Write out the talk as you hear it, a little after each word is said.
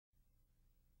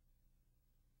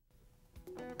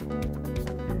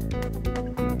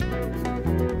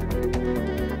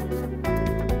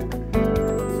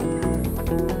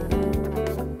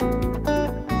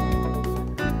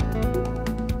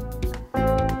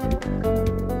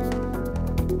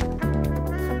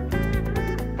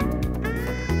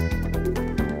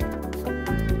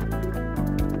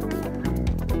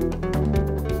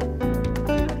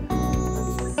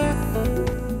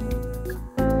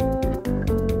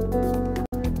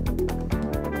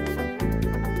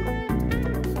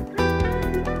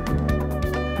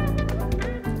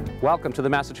Welcome to the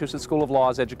Massachusetts School of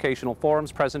Law's Educational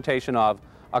Forum's presentation of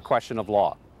A Question of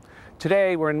Law.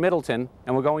 Today we're in Middleton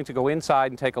and we're going to go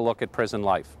inside and take a look at prison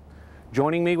life.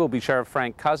 Joining me will be Sheriff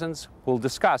Frank Cousins, who will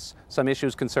discuss some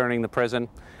issues concerning the prison,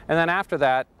 and then after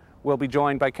that we'll be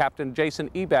joined by Captain Jason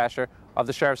Ebasher of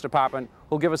the Sheriff's Department,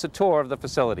 who will give us a tour of the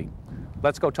facility.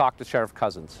 Let's go talk to Sheriff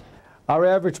Cousins. Our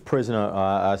average prisoner,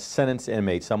 a sentenced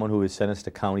inmate, someone who is sentenced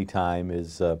to county time,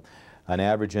 is an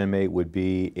average inmate would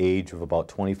be age of about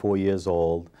 24 years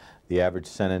old. The average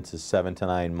sentence is 7 to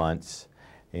 9 months.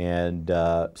 And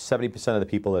 70% of the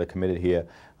people that are committed here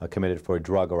are committed for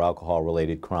drug or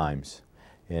alcohol-related crimes.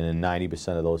 And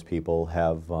 90% of those people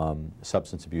have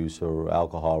substance abuse or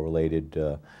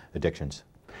alcohol-related addictions.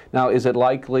 Now, is it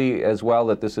likely as well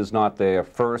that this is not their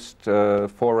first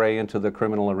foray into the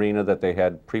criminal arena, that they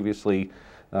had previously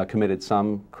committed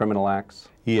some criminal acts?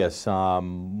 Yes,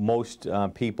 most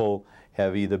people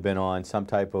have either been on some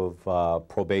type of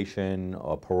probation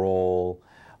or parole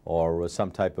or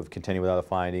some type of continuing without a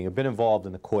finding, have been involved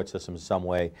in the court system in some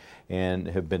way and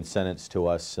have been sentenced to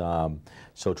us.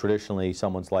 So traditionally,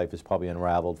 someone's life is probably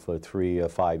unraveled for 3 or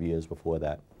 5 years before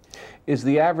that. Is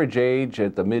the average age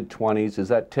at the mid-20s, is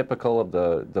that typical of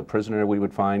the prisoner we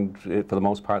would find for the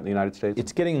most part in the United States?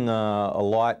 It's getting a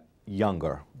lot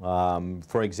younger.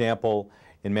 For example,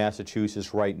 in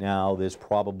Massachusetts right now, there's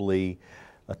probably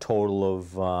a total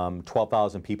of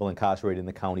 12,000 people incarcerated in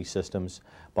the county systems,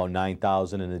 about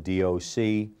 9,000 in the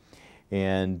DOC,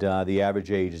 and the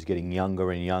average age is getting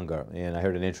younger and younger. And I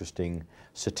heard an interesting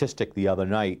statistic the other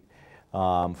night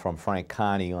from Frank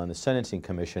Carney on the Sentencing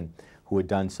Commission, who had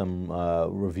done some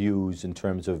reviews in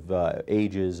terms of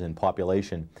ages and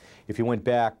population. If you went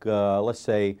back, let's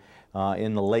say,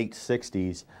 in the late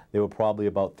 60s, there were probably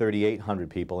about 3,800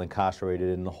 people incarcerated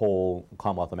in the whole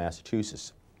Commonwealth of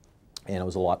Massachusetts. And it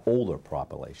was a lot older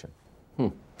population.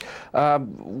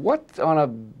 What, on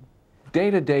a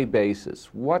day-to-day basis,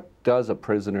 what does a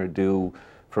prisoner do,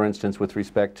 for instance, with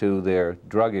respect to their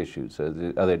drug issues? Are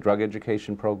there drug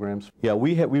education programs? Yeah,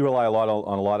 we rely a lot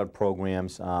on a lot of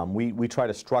programs. We try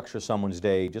to structure someone's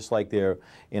day just like they're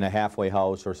in a halfway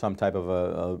house or some type of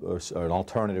or an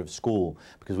alternative school,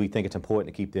 because we think it's important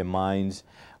to keep their minds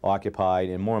occupied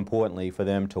and, more importantly, for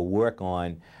them to work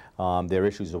on their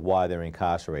issues of why they're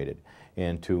incarcerated,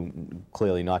 and to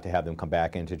clearly not to have them come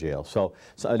back into jail. So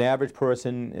an average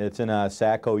person, it's in a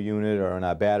SACO unit or in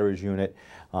a batterers unit,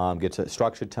 gets a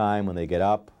structured time when they get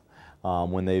up,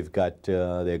 when they've got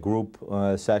their group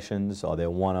sessions or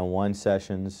their one-on-one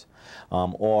sessions,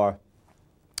 or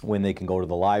when they can go to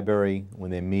the library, when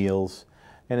their meals,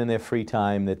 and in their free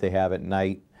time that they have at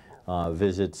night,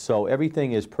 visits. So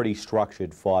everything is pretty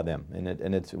structured for them, and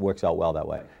it works out well that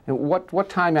way. And what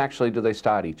time actually do they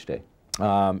start each day?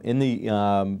 In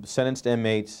the sentenced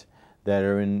inmates that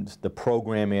are in the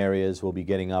program areas will be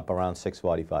getting up around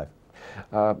 6:45.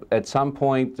 At some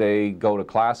point they go to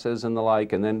classes and the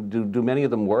like, and then do many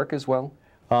of them work as well?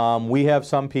 We have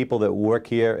some people that work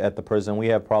here at the prison. We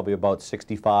have probably about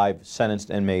 65 sentenced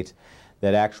inmates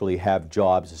that actually have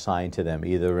jobs assigned to them,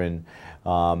 either in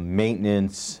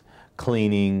maintenance,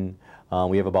 cleaning.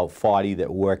 We have about 40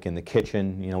 that work in the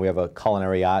kitchen. You know, we have a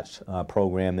culinary arts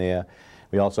program there.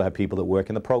 We also have people that work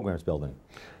in the programs building.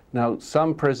 Now,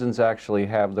 some prisons actually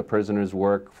have the prisoners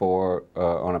work for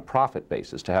on a profit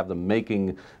basis, to have them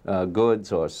making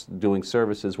goods or doing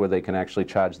services where they can actually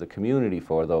charge the community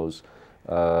for those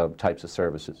types of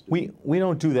services. We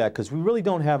don't do that because we really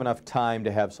don't have enough time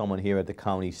to have someone here at the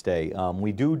county stay.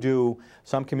 We do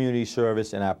some community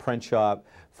service in our print shop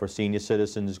for senior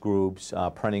citizens groups,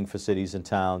 printing for cities and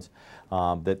towns,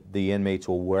 that the inmates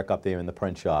will work up there in the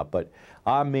print shop. But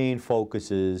our main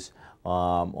focus is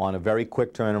on a very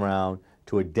quick turnaround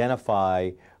to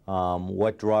identify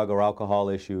what drug or alcohol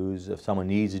issues, if someone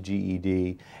needs a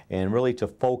GED, and really to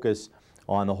focus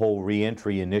on the whole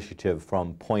reentry initiative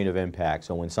from point of impact.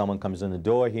 So when someone comes in the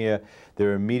door here,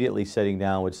 they're immediately sitting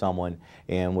down with someone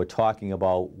and we're talking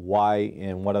about why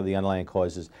and what are the underlying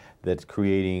causes that's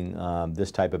creating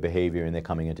this type of behavior, and they're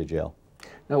coming into jail.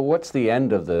 Now, what's the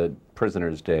end of the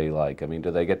prisoner's day like? I mean,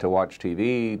 do they get to watch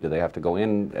TV? Do they have to go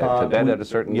in to bed at a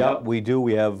certain time? Yep, we do.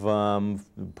 We have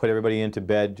put everybody into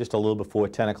bed just a little before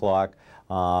 10 o'clock.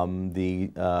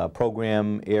 The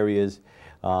program areas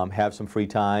have some free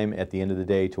time at the end of the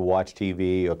day to watch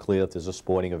TV or clear if there's a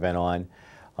sporting event on.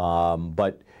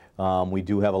 But we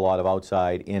do have a lot of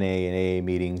outside NA and AA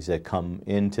meetings that come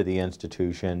into the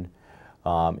institution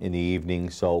in the evening,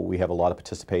 so we have a lot of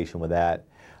participation with that.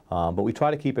 But we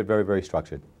try to keep it very, very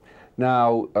structured.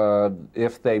 Now,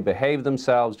 if they behave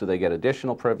themselves, do they get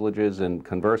additional privileges? And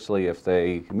conversely, if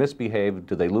they misbehave,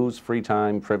 do they lose free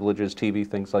time, privileges, TV,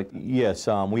 things like that? Yes,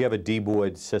 we have a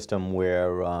D-board system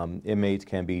where inmates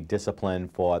can be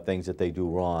disciplined for things that they do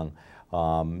wrong.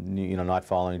 You know, not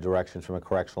following directions from a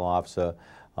correctional officer,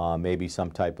 maybe some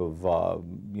type of,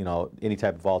 you know, any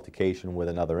type of altercation with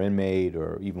another inmate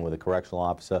or even with a correctional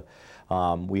officer.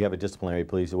 We have a disciplinary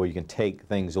police where you can take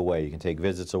things away. You can take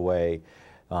visits away,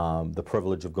 the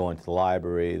privilege of going to the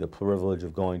library, the privilege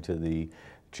of going to the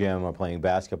gym or playing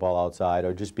basketball outside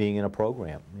or just being in a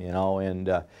program, you know, and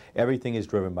everything is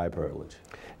driven by privilege.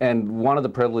 And one of the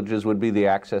privileges would be the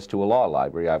access to a law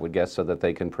library, I would guess, so that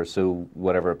they can pursue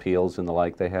whatever appeals and the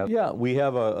like they have? Yeah, we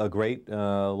have a great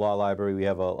law library. We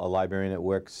have a librarian that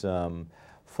works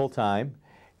full-time,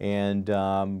 and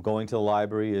going to the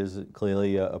library is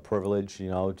clearly a privilege, you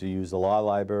know, to use the law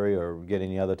library or get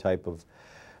any other type of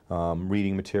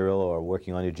reading material or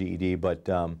working on your GED, but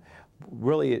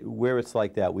really where it's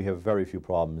like that, we have very few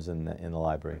problems in the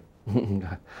library.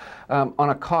 On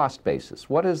a cost basis,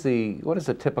 what is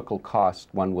a typical cost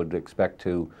one would expect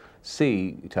to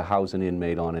see to house an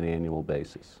inmate on an annual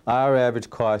basis? Our average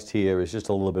cost here is just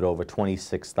a little bit over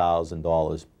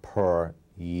 $26,000 per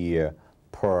year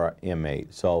per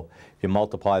inmate. So if you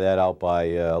multiply that out by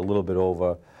a little bit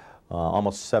over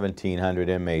almost 1,700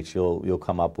 inmates, you'll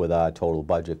come up with our total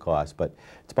budget cost. But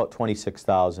it's about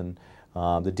 $26,000.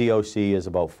 The DOC is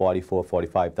about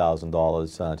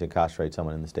 $44,000–$45,000 to incarcerate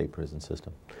someone in the state prison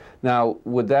system. Now,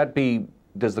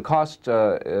 does the cost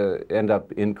end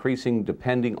up increasing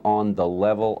depending on the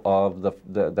level of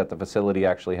that the facility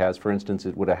actually has? For instance,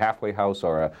 would a halfway house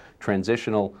or a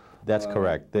transitional That's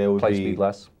correct. There would place be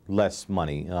less? Less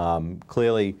money.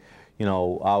 Clearly, you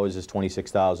know, ours is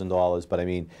 $26,000, but I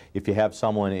mean, if you have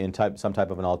someone in some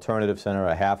type of an alternative center,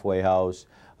 a halfway house,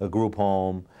 a group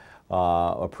home,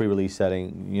 a pre-release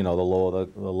setting, you know, the lower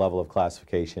the level of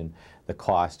classification, the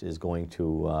cost is going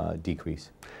to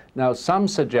decrease. Now, some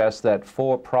suggest that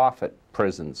for-profit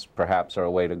prisons perhaps are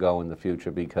a way to go in the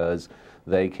future because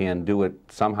they can do it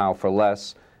somehow for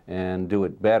less and do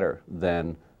it better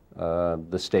than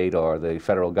the state or the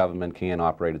federal government can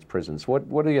operate its prisons.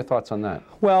 What are your thoughts on that?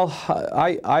 Well,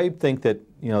 I think that,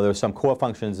 you know, there are some core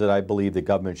functions that I believe the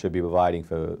government should be providing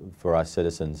for our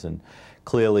citizens, and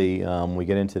clearly we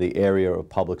get into the area of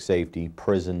public safety,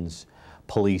 prisons,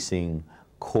 policing,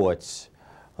 courts,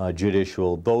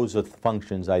 judicial. Those are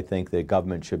functions I think that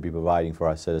government should be providing for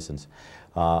our citizens.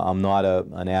 I'm not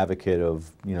an advocate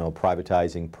of, you know,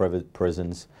 privatizing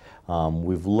prisons.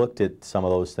 We've looked at some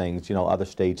of those things. You know, other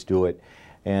states do it,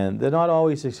 and they're not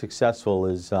always as successful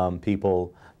as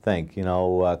people think. You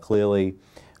know, clearly,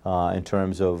 in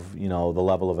terms of, you know, the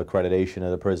level of accreditation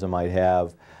that the prison might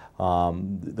have,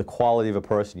 the quality of a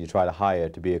person you try to hire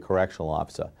to be a correctional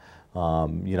officer.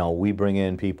 You know, we bring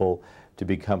in people to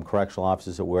become correctional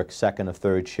officers that work second or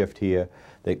third shift here.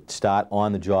 They start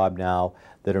on the job now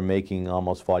that are making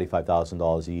almost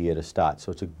 $45,000 a year to start.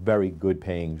 So it's a very good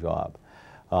paying job.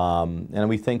 And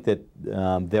we think that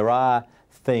there are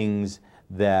things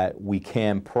that we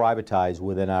can privatize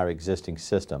within our existing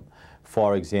system.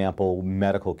 For example,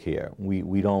 medical care. We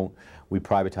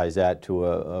privatize that to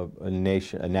a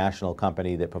national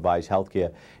company that provides health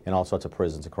care in all sorts of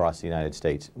prisons across the United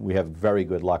States. We have very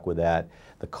good luck with that.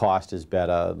 The cost is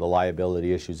better, the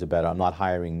liability issues are better. I'm not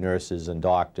hiring nurses and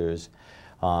doctors,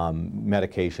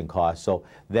 medication costs, so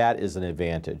that is an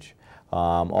advantage.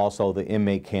 Also the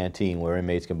inmate canteen, where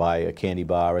inmates can buy a candy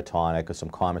bar, a tonic, or some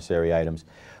commissary items.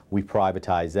 We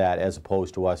privatize that as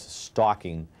opposed to us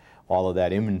stocking all of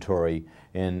that inventory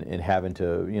and having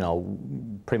to, you know,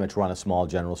 pretty much run a small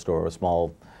general store or a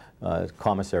small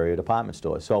commissary or department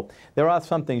store. So there are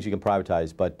some things you can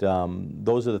privatize, but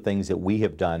those are the things that we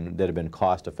have done that have been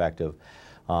cost effective.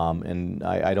 And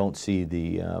I don't see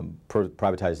the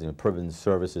privatizing of prison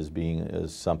services being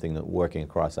as something that working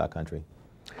across our country.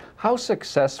 How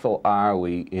successful are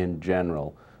we in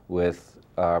general with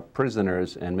our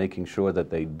prisoners and making sure that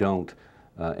they don't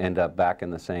end up back in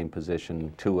the same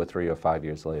position 2 or 3 or 5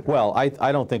 years later? Well,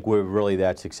 I don't think we're really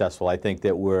that successful. I think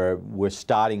that we're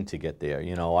starting to get there.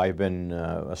 You know, I've been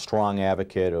a strong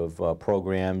advocate of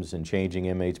programs and changing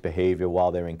inmates' behavior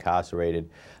while they're incarcerated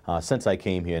since I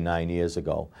came here 9 years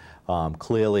ago.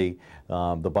 Clearly,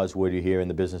 the buzzword you hear in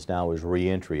the business now is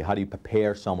reentry. How do you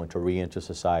prepare someone to reenter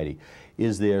society?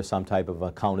 Is there some type of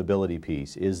accountability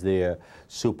piece? Is there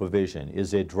supervision? Is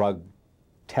there drug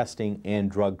testing and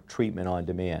drug treatment on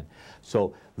demand?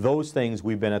 So those things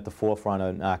we've been at the forefront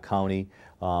in our county.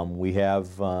 We have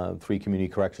 3 community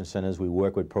correction centers we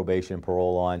work with probation and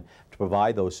parole on to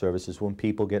provide those services when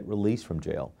people get released from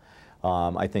jail.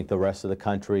 I think the rest of the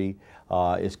country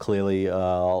is clearly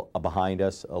behind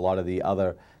us. A lot of the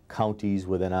other counties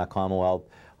within our Commonwealth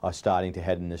are starting to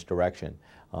head in this direction.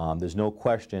 There's no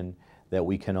question that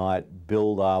we cannot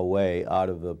build our way out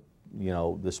of the,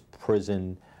 this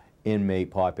prison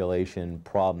inmate population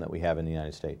problem that we have in the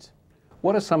United States.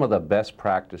 What are some of the best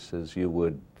practices you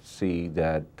would see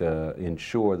that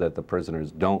ensure that the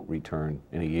prisoners don't return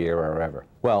in a year or ever?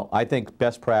 Well, I think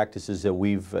best practices that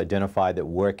we've identified that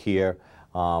work here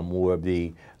would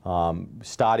be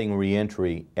starting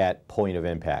reentry at point of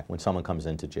impact when someone comes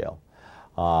into jail.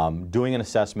 Doing an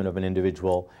assessment of an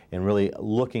individual and really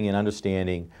looking and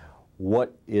understanding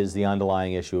what is the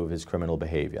underlying issue of his criminal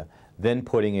behavior. Then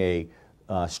putting a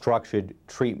structured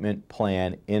treatment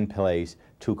plan in place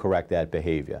to correct that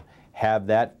behavior. Have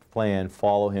that plan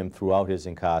follow him throughout his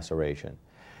incarceration.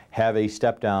 Have a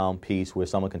step-down piece where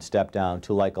someone can step down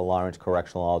to like a Lawrence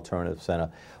Correctional Alternative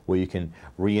Center where you can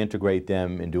reintegrate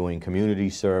them in doing community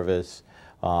service,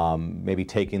 maybe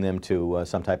taking them to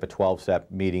some type of 12-step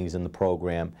meetings in the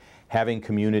program, having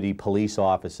community police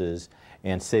officers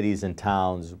and cities and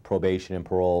towns, probation and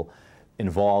parole,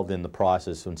 involved in the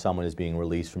process when someone is being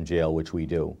released from jail, which we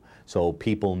do, so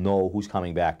people know who's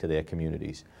coming back to their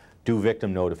communities. Do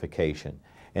victim notification.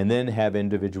 And then have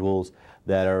individuals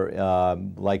that are,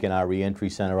 like in our reentry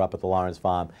center up at the Lawrence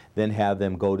Farm, then have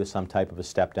them go to some type of a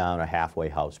step-down or halfway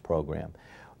house program.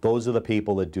 Those are the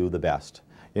people that do the best.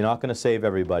 You're not going to save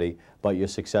everybody, but your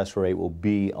success rate will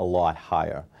be a lot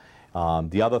higher.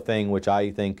 The other thing which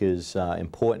I think is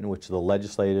important, which the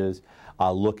legislators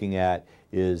are looking at,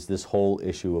 is this whole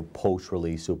issue of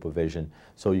post-release supervision,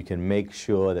 so you can make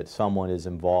sure that someone is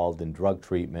involved in drug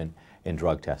treatment and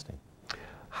drug testing.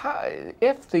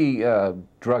 If the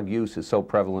drug use is so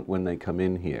prevalent when they come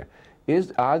in here,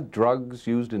 are drugs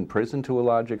used in prison to a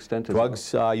large extent as well?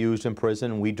 Drugs are used in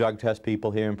prison. We drug test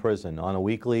people here in prison on a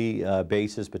weekly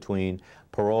basis between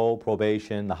parole,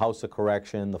 probation, the House of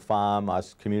Correction, the farm, our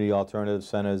community alternative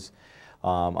centers,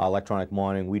 our electronic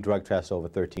monitoring. We drug test over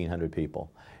 1,300 people.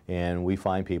 And we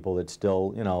find people that still,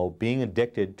 being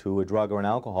addicted to a drug or an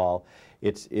alcohol,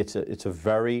 it's a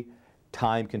very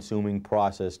time-consuming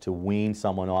process to wean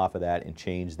someone off of that and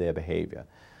change their behavior.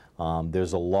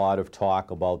 There's a lot of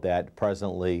talk about that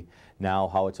presently now,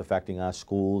 how it's affecting our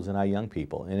schools and our young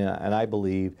people. And I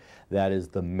believe that is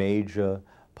the major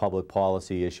public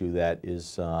policy issue that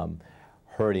is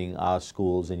hurting our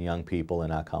schools and young people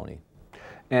in our county.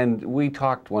 And we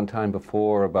talked one time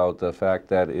before about the fact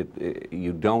that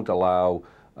you don't allow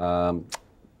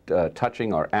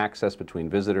touching or access between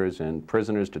visitors and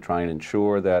prisoners to try and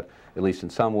ensure that, at least in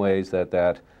some ways,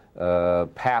 that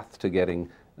path to getting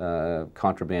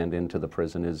contraband into the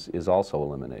prison is also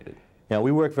eliminated. Yeah,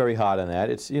 we work very hard on that.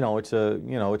 It's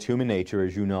it's human nature,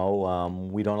 as you know.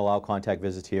 We don't allow contact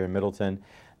visits here in Middleton.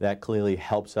 That clearly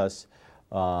helps us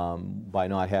by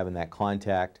not having that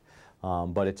contact.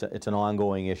 But it's an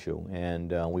ongoing issue,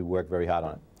 and we work very hard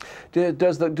on it.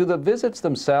 Do the visits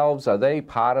themselves, are they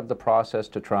part of the process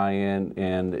to try and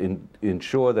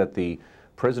ensure that the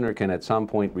prisoner can at some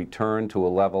point return to a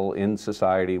level in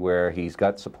society where he's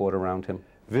got support around him?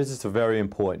 Visits are very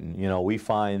important. We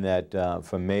find that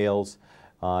for males,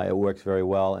 it works very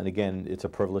well. And again, it's a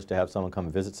privilege to have someone come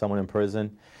visit someone in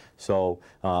prison. So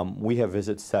we have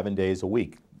visits 7 days a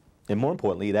week. And more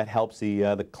importantly, that helps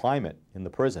the climate in the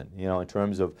prison, in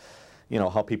terms of,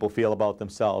 how people feel about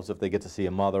themselves if they get to see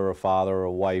a mother or father or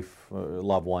a wife or a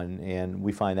loved one, and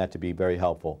we find that to be very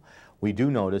helpful. We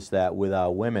do notice that with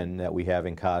our women that we have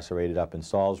incarcerated up in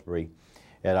Salisbury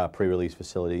at our pre-release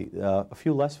facility, a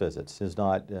few less visits.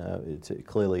 It's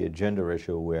clearly a gender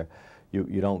issue where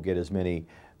you don't get as many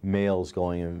males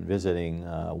going and visiting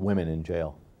women in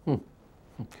jail.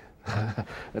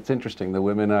 That's interesting. The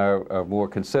women are more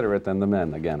considerate than the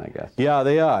men, again, I guess. Yeah,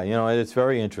 they are. It's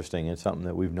very interesting. It's something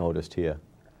that we've noticed here.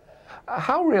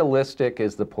 How realistic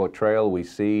is the portrayal we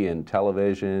see in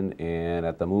television and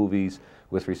at the movies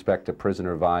with respect to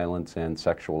prisoner violence and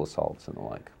sexual assaults and the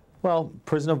like? Well,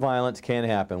 prisoner violence can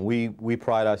happen. We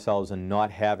pride ourselves in not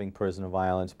having prisoner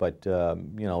violence, but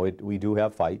we do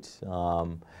have fights.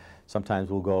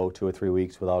 Sometimes we'll go 2 or 3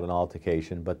 weeks without an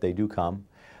altercation, but they do come.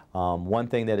 One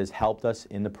thing that has helped us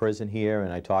in the prison here,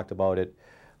 and I talked about it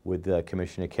with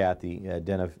Commissioner Kathy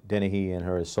Dennehy and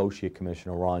her Associate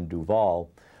Commissioner Ron Duvall,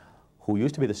 who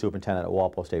used to be the superintendent at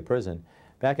Walpole State Prison.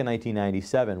 Back in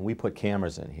 1997, we put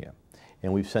cameras in here,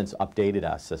 and we've since updated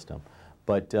our system.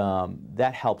 But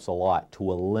that helps a lot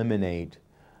to eliminate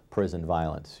prison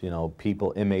violence.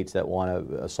 Inmates that want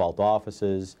to assault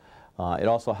officers. It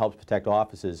also helps protect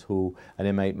officers who an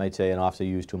inmate might say an officer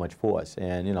used too much force.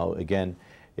 And again,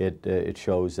 it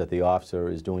shows that the officer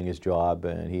is doing his job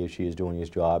and he or she is doing his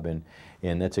job, and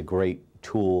that's a great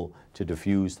tool to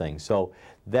diffuse things. So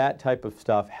that type of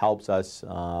stuff helps us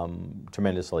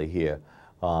tremendously here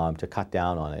to cut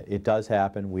down on it. It does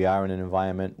happen. We are in an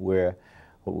environment where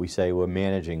what we say we're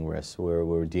managing risks, where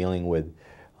we're dealing with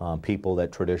people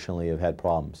that traditionally have had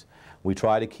problems. We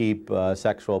try to keep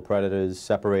sexual predators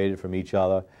separated from each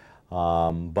other,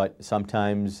 but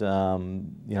sometimes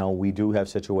you know, we do have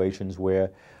situations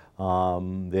where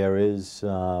there is, you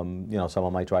know,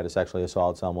 someone might try to sexually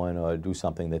assault someone or do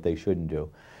something that they shouldn't do.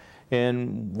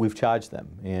 And we've charged them.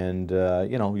 And,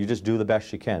 you know, you just do the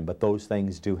best you can, but those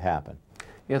things do happen.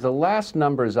 Yeah, the last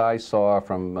numbers I saw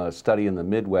from a study in the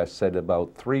Midwest said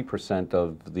about 3%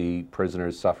 of the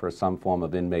prisoners suffer some form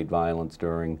of inmate violence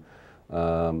during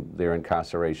their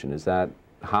incarceration. Is that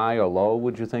high or low,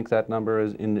 would you think, that number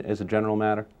is as a general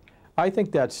matter? I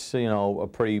think that's, you know, a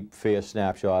pretty fair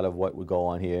snapshot of what would go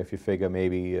on here. If you figure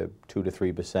maybe 2 to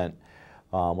 3%.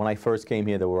 When I first came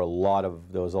here, there was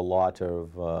a lot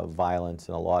of violence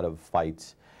and a lot of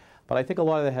fights. But I think a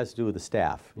lot of that has to do with the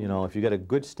staff. You know, if you got a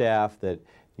good staff that,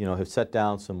 you know, have set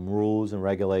down some rules and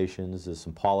regulations, there's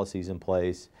some policies in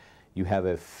place, you have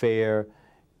a fair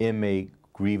inmate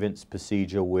grievance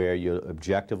procedure where you're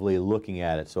objectively looking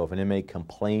at it. So if an inmate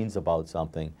complains about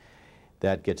something,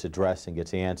 that gets addressed and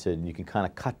gets answered, and you can kind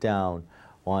of cut down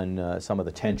on some of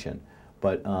the tension.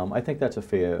 But I think that's a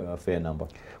fair number.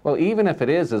 Well, even if it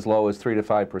is as low as 3 to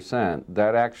 5%,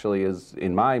 that actually is,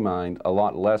 in my mind, a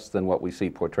lot less than what we see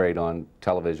portrayed on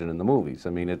television and the movies. I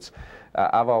mean, it's,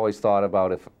 I've always thought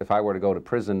about if I were to go to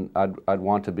prison, I'd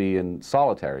want to be in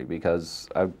solitary because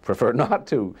I prefer not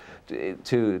to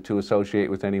associate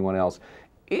with anyone else.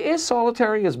 Is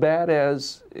solitary as bad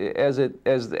as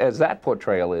that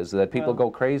portrayal is, that people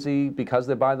go crazy because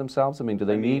they're by themselves? I mean, do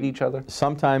they need each other?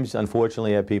 Sometimes,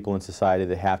 unfortunately, you have people in society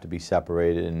that have to be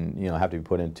separated and, you know, have to be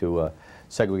put into a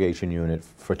segregation unit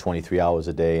for 23 hours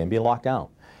a day and be locked down.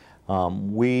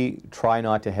 We try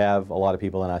not to have a lot of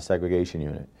people in our segregation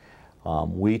unit.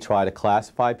 We try to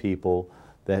classify people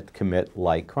that commit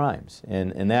light crimes,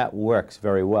 and that works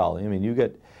very well. I mean, you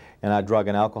get in our drug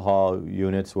and alcohol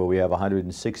units where we have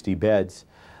 160 beds,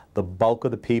 the bulk of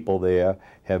the people there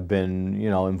have been, you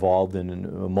know, involved in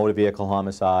a motor vehicle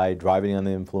homicide, driving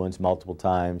under the influence multiple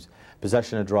times,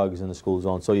 possession of drugs in the school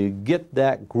zone. So you get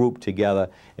that group together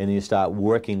and you start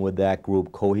working with that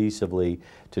group cohesively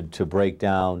to break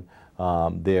down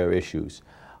their issues.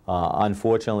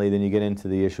 Unfortunately, then you get into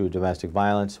the issue of domestic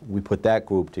violence. We put that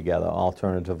group together,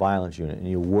 alternative violence unit, and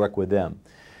you work with them.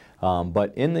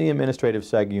 But in the administrative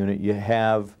seg unit, you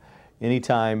have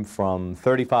anytime from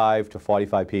 35 to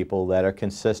 45 people that are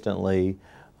consistently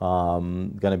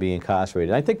going to be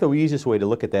incarcerated. And I think the easiest way to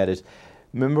look at that is,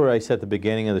 remember I said at the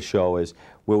beginning of the show, is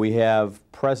where we have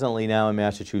presently now in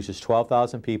Massachusetts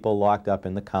 12,000 people locked up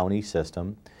in the county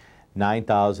system,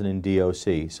 9,000 in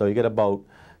DOC. So you get about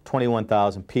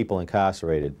 21,000 people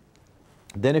incarcerated.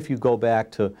 Then if you go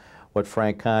back to what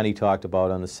Frank Carney talked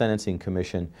about on the Sentencing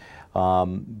Commission,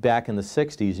 back in the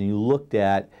 60s, and you looked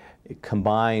at,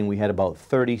 combined, we had about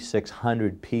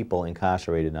 3,600 people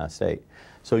incarcerated in our state.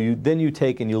 So then you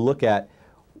take and you look at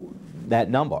that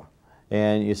number,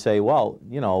 and you say, well,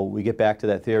 you know, we get back to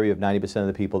that theory of 90% of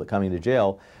the people that come into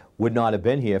jail would not have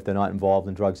been here if they're not involved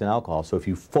in drugs and alcohol. So if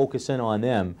you focus in on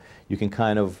them, you can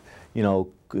kind of, you know,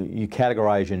 you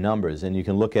categorize your numbers, and you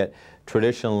can look at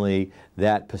traditionally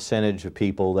that percentage of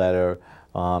people that are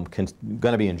going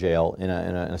to be in jail in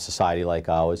a society like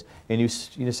ours, and you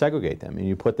segregate them, and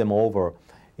you put them over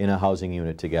in a housing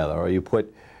unit together, or you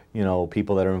put, you know,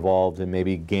 people that are involved in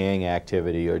maybe gang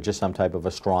activity or just some type of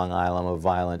a strong element of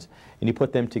violence, and you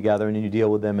put them together and you deal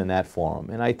with them in that forum.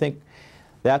 And I think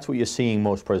that's what you're seeing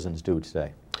most prisons do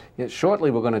today. Yeah,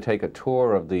 shortly we're going to take a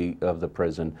tour of the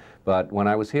prison, but when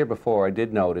I was here before, I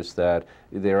did notice that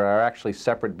there are actually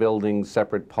separate buildings,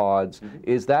 separate pods.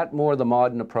 Is that more the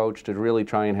modern approach, to really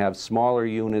try and have smaller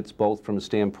units, both from a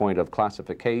standpoint of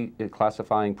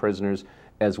classifying prisoners,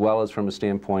 as well as from a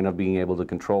standpoint of being able to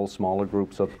control smaller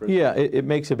groups of prisoners? Yeah, it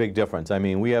makes a big difference. I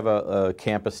mean, we have a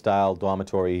campus-style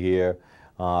dormitory here.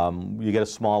 You get a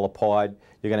smaller pod,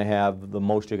 you're going to have, the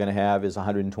most you're going to have is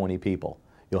 120 people.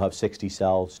 You'll have 60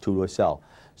 cells, 2 to a cell.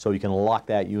 So you can lock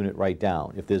that unit right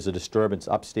down. If there's a disturbance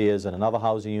upstairs in another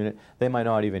housing unit, they might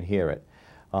not even hear it.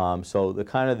 So the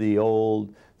kind of the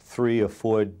old 3 or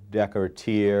 4 decker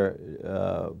tier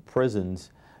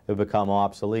prisons have become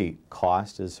obsolete.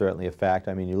 Cost is certainly a fact.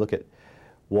 I mean, you look at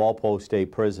Walpole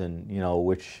State Prison, you know,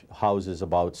 which houses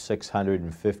about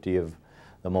 650 of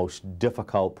the most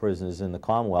difficult prisons in the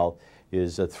Commonwealth,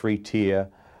 is a 3-tier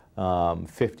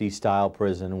 50 style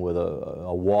prison with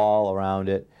a wall around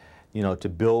it. You know, to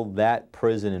build that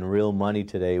prison in real money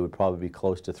today would probably be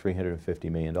close to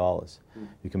 $350 million.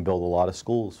 You can build a lot of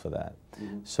schools for that.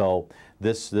 So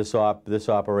this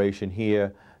operation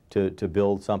here, to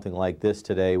build something like this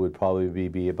today would probably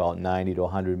be about $90 to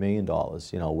 $100 million,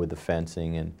 you know, with the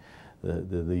fencing and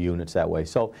the units that way.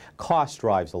 So cost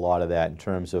drives a lot of that in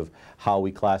terms of how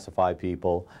we classify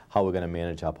people, how we're going to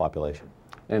manage our population.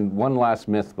 And one last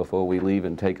myth before we leave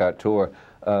and take our tour,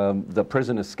 the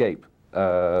prison escape.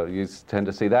 You tend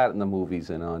to see that in the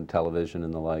movies and on television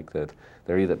and the like, that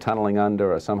they're either tunneling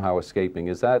under or somehow escaping.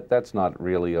 That's not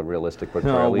really a realistic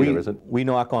portrayal either, is it? We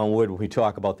knock on wood when we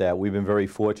talk about that. We've been very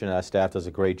fortunate. Our staff does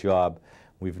a great job.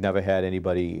 We've never had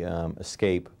anybody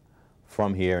escape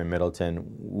from here in Middleton.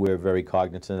 We're very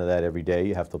cognizant of that every day.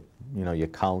 You have to, you know, you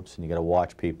count and you got to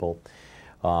watch people.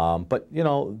 But, you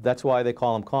know, that's why they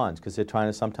call them cons, because they're trying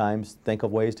to sometimes think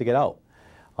of ways to get out.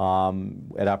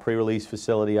 At our pre-release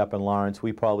facility up in Lawrence,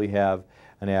 we probably have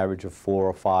an average of 4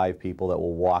 or 5 people that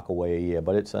will walk away a year,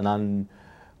 but it's an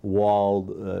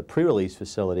unwalled pre-release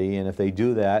facility, and if they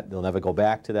do that, they'll never go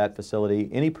back to that facility,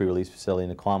 any pre-release facility in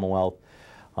the Commonwealth.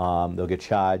 They'll get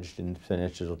charged and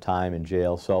finish their time in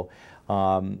jail. So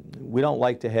we don't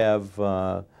like to have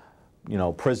you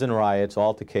know, prison riots,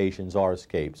 altercations, or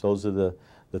escapes. Those are the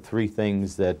 3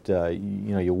 things that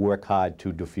you know, you work hard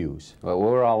to diffuse. Well,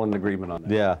 we're all in agreement on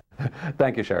that. Yeah.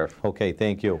 Thank you, Sheriff. Okay,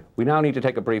 thank you. We now need to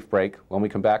take a brief break. When we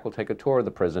come back, we'll take a tour of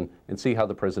the prison and see how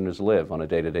the prisoners live on a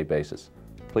day-to-day basis.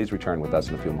 Please return with us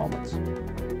in a few moments.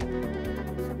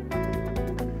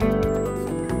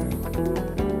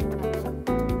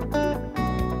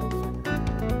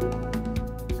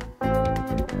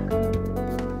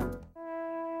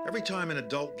 Every time an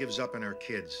adult gives up on our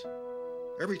kids,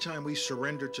 every time we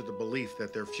surrender to the belief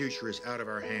that their future is out of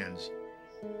our hands,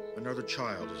 another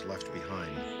child is left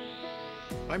behind.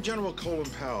 I'm General Colin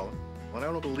Powell, and I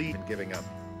don't believe in giving up.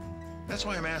 That's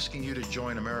why I'm asking you to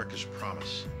join America's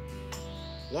Promise.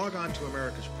 Log on to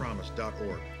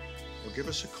americaspromise.org or give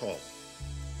us a call.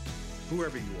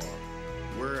 Whoever you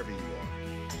are, wherever you are,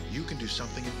 you can do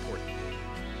something important.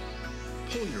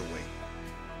 Pull your weight.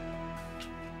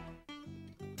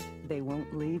 They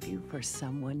won't leave you for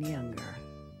someone younger.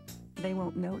 They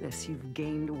won't notice you've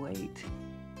gained weight.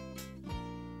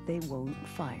 They won't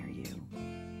fire you.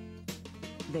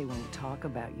 They won't talk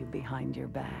about you behind your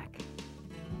back.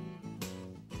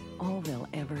 All they'll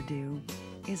ever do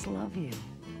is love you.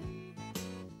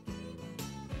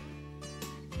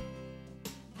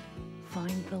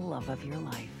 Find the love of your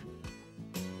life.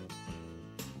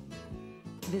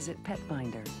 Visit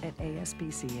PetFinder at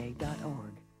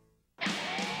aspca.org.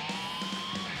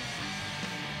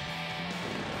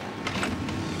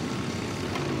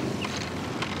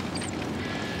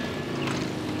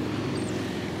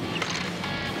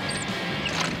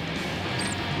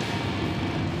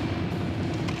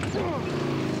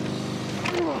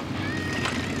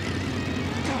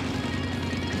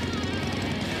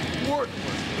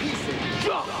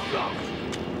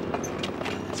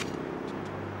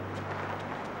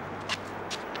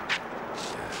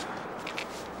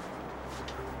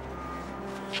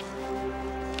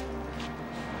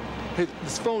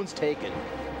 This phone's taken.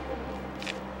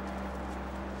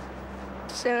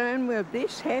 Son, will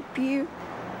this help you?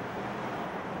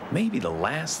 Maybe the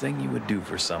last thing you would do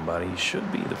for somebody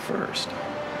should be the first.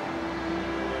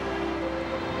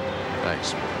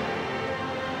 Thanks.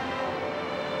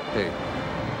 Hey,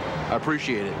 I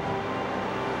appreciate it.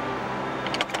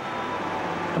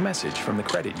 A message from the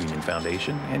Credit Union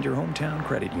Foundation and your hometown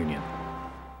credit union.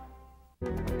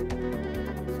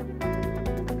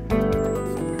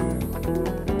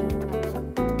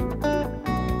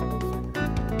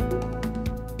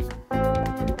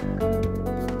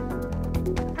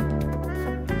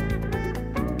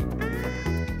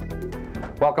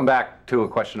 Welcome back to A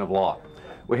Question of Law.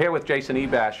 We're here with Jason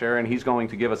Ebasher, and he's going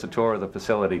to give us a tour of the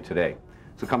facility today.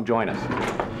 So come join us.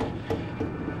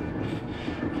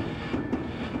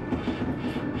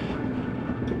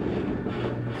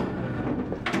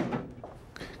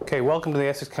 Okay, welcome to the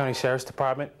Essex County Sheriff's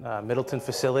Department, Middleton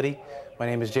facility. My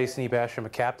name is Jason Ebasher, I'm a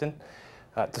captain.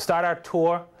 To start our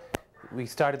tour, we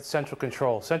started Central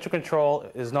Control. Central Control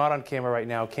is not on camera right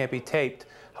now, it can't be taped.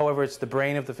 However, it's the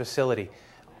brain of the facility.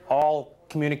 All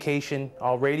communication,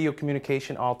 all radio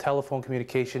communication, all telephone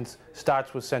communications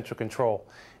starts with Central Control.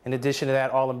 In addition to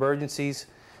that, all emergencies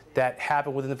that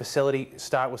happen within the facility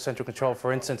start with Central Control.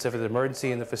 For instance, if there's an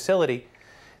emergency in the facility,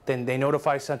 then they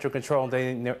notify Central Control,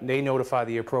 and they notify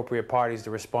the appropriate parties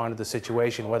to respond to the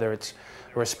situation, whether it's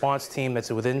a response team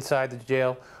that's inside the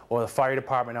jail or the fire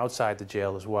department outside the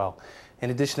jail as well. In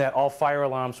addition to that, all fire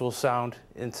alarms will sound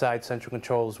inside Central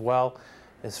Control as well.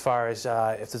 As far as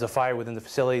if there's a fire within the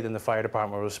facility, then the fire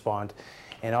department will respond.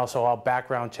 And also all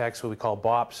background checks, what we call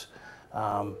BOPs,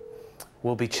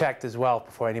 will be checked as well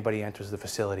before anybody enters the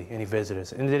facility, any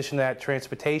visitors. In addition to that,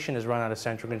 transportation is run out of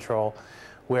Central Control,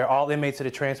 where all inmates that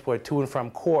are transported to and from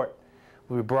court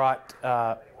will be brought,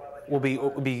 will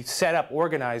be set up,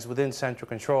 organized within Central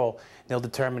Control. They'll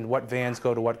determine what vans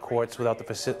go to what courts throughout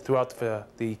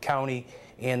the county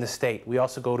and the state. We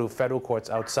also go to federal courts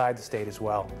outside the state as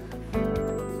well.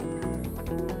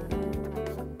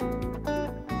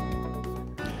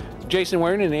 Jason,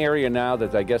 we're in an area now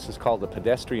that I guess is called the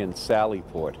pedestrian sally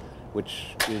port,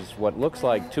 which is what looks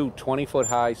like two 20-foot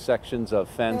high sections of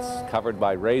fence covered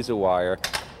by razor wire,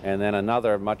 and then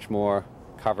another much more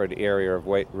covered area of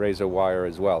razor wire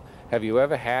as well. Have you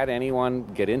ever had anyone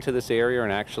get into this area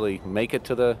and actually make it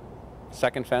to the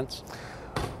second fence?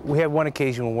 We had one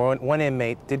occasion where one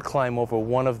inmate did climb over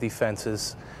one of the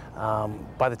fences.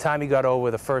 By the time he got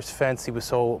over the first fence, he was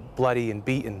so bloody and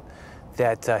beaten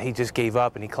that he just gave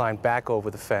up and he climbed back over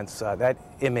the fence. That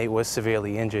inmate was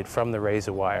severely injured from the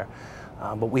razor wire.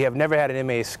 But we have never had an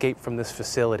inmate escape from this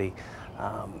facility.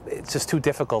 It's just too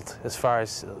difficult as far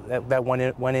as that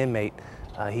one inmate.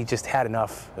 He just had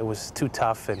enough. It was too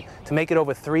tough. And to make it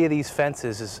over 3 of these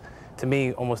fences is, to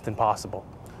me, almost impossible.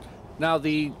 Now,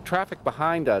 the traffic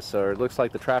behind us, or it looks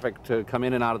like the traffic to come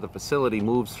in and out of the facility,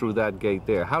 moves through that gate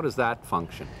there. How does that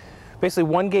function? Basically,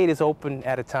 one gate is open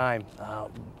at a time.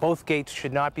 Both gates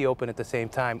should not be open at the same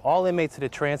time. All inmates that are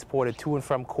transported to and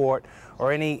from court,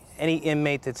 or any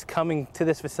inmate that's coming to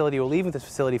this facility or leaving this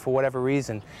facility for whatever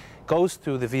reason, goes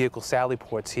through the vehicle sally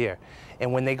ports here.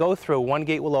 And when they go through, one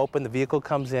gate will open, the vehicle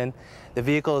comes in, the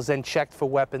vehicle is then checked for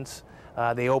weapons.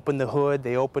 They open the hood,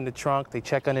 they open the trunk, they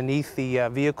check underneath the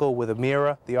vehicle with a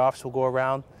mirror. The officer will go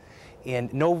around,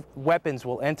 and no weapons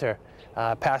will enter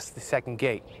past the second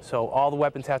gate. So all the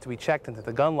weapons have to be checked into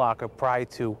the gun locker prior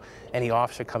to any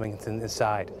officer coming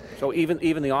inside. So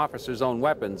even the officer's own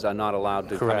weapons are not allowed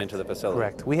to come into the facility?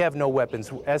 Correct. We have no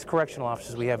weapons. As correctional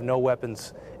officers, we have no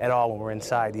weapons at all when we're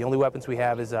inside. The only weapons we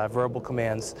have is verbal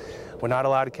commands. We're not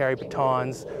allowed to carry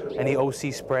batons, any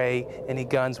OC spray, any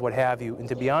guns, what have you. And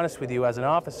to be honest with you, as an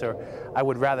officer, I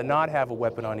would rather not have a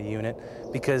weapon on a unit,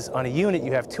 because on a unit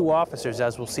you have 2 officers,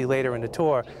 as we'll see later in the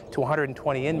tour, to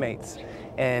 120 inmates.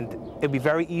 And it'd be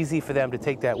very easy for them to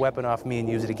take that weapon off me and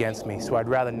use it against me. So I'd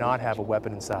rather not have a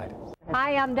weapon inside.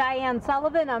 Hi, I'm Diane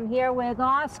Sullivan. I'm here with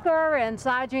Oscar and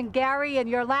Sergeant Gary, and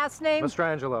your last name?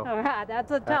 Mastrangelo. All right,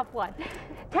 that's a tough one.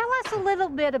 Tell us a little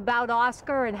bit about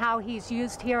Oscar and how he's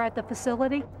used here at the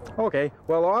facility. Okay,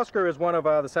 well, Oscar is one of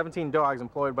the 17 dogs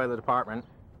employed by the department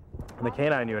in the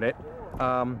canine unit.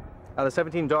 The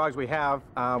 17 dogs we have,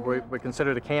 we're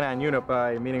considered a canine unit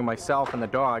by meaning myself and the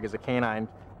dog is a canine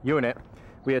unit.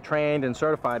 We are trained and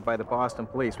certified by the Boston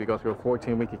Police. We go through a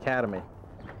 14-week academy.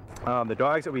 The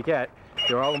dogs that we get,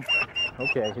 they're all,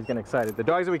 okay, he's getting excited. The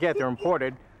dogs that we get, they're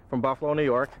imported from Buffalo, New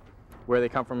York, where they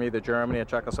come from either Germany or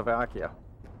Czechoslovakia.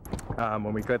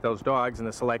 When we get those dogs and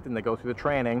they're selected and they go through the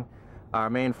training, our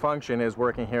main function is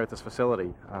working here at this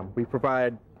facility. We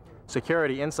provide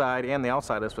security inside and the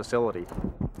outside of this facility.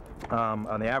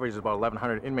 On the average, about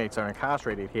 1,100 inmates are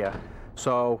incarcerated here.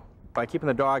 So by keeping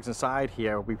the dogs inside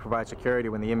here, we provide security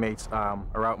when the inmates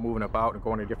are out moving about and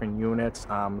going to different units,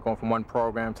 going from one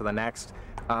program to the next.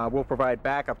 We'll provide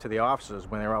backup to the officers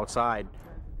when they're outside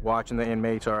watching the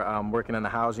inmates or working in the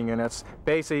housing units.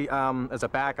 Basically, as a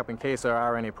backup in case there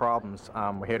are any problems,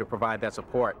 we're here to provide that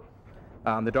support.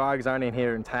 The dogs aren't in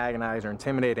here to antagonize or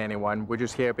intimidate anyone. We're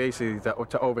just here basically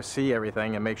to oversee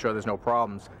everything and make sure there's no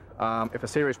problems. If a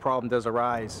serious problem does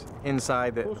arise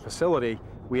inside the facility,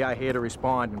 we are here to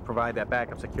respond and provide that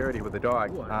backup security with the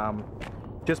dog.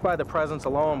 Just by the presence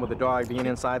alone with the dog being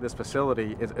inside this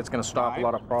facility, it's going to stop a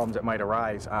lot of problems that might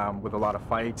arise with a lot of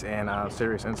fights and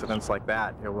serious incidents like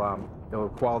that. It'll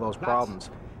quell those problems.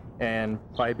 And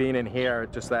by being in here,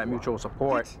 just that mutual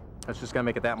support, it's just going to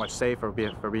make it that much safer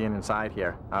for being inside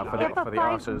here for the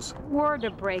officers. If a fight were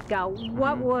to break out,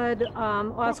 what would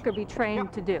Oscar be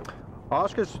trained to do?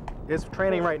 Oscar is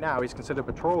training right now. He's considered a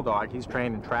patrol dog. He's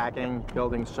trained in tracking,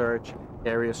 building search,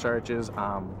 area searches,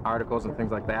 articles and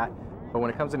things like that. But when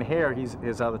it comes in here,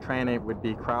 his other training would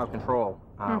be crowd control,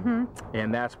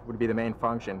 and that would be the main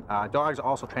function. Dog's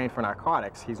also trained for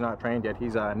narcotics. He's not trained yet.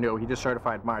 He's new. He just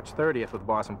certified March 30th with the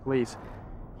Boston Police.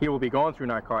 He will be going through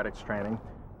narcotics training.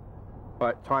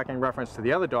 But talking in reference to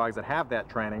the other dogs that have that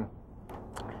training,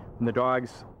 and the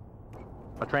dogs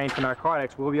are trained for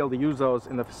narcotics, we'll be able to use those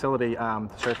in the facility to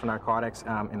search for narcotics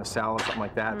in a cell or something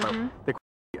like that. But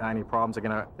any problems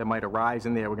that might arise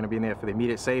in there, we're going to be in there for the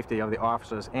immediate safety of the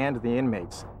officers and the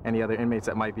inmates, any other inmates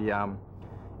that might be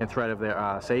in threat of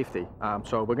their safety.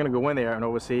 So we're going to go in there and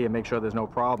oversee and make sure there's no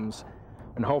problems.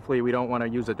 And hopefully we don't want to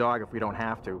use a dog if we don't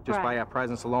have to. Just by our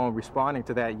presence alone, responding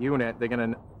to that unit, they're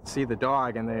going to see the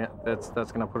dog, and that's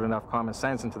going to put enough common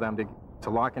sense into them to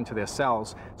lock into their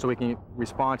cells, so we can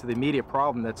respond to the immediate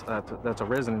problem that's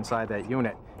arisen inside that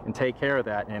unit and take care of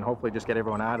that, and hopefully just get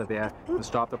everyone out of there and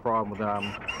stop the problem with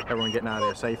everyone getting out of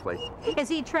there safely. Is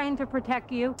he trained to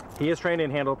protect you? He is trained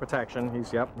in handle protection.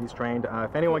 He's trained.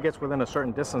 If anyone gets within a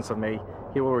certain distance of me,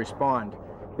 he will respond.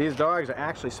 These dogs are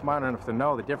actually smart enough to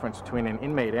know the difference between an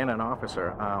inmate and an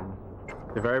officer.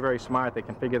 They're very, very smart. They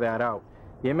can figure that out.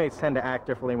 The inmates tend to act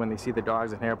differently when they see the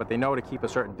dogs in here, but they know to keep a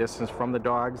certain distance from the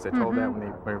dogs. They're told that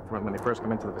when they first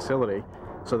come into the facility,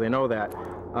 so they know that.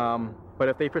 But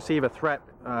if they perceive a threat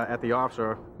at the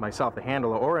officer, myself, the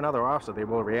handler, or another officer, they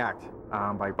will react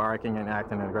by barking and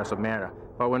acting in an aggressive manner.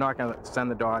 But we're not going to send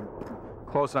the dog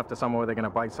close enough to someone where they're going to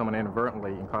bite someone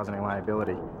inadvertently and cause any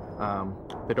liability.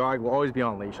 The dog will always be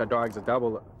on leash. Our dogs are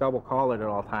double collared at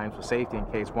all times for safety in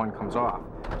case one comes off.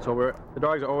 So the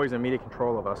dogs are always in immediate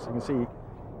control of us. You can see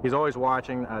he's always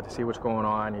watching to see what's going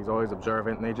on. He's always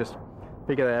observant, and they just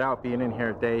figure that out, being in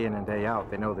here day in and day out.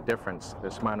 They know the difference.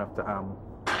 They're smart enough to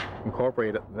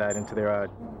incorporate that into their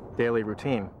daily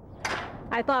routine.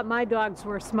 I thought my dogs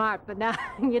were smart, but now,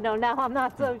 now I'm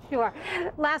not so sure.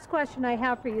 Last question I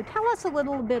have for you. Tell us a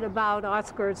little bit about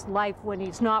Oscar's life when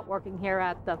he's not working here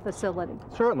at the facility.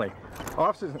 Certainly.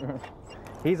 Officers,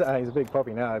 he's a big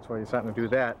puppy now, that's why he's starting to do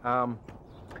that.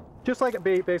 Just like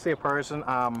basically a person,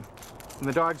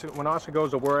 when Oscar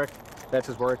goes to work, that's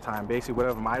his work time. Basically,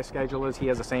 whatever my schedule is, he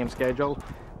has the same schedule.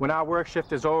 When our work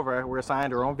shift is over, we're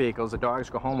assigned our own vehicles. The dogs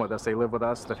go home with us. They live with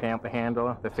us, the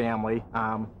handler, the family.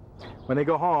 When they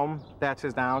go home, that's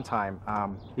his downtime.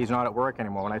 He's not at work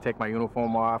anymore. When I take my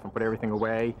uniform off and put everything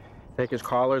away, take his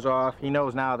collars off, he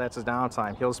knows now that's his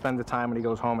downtime. He'll spend the time when he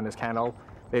goes home in his kennel.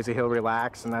 Basically, he'll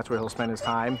relax, and that's where he'll spend his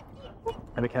time.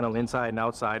 And the kennel inside and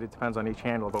outside, it depends on each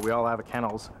handler, but we all have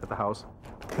kennels at the house.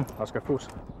 Oscar Fuss.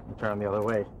 Turn the other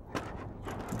way.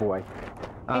 Boy.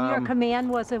 And your command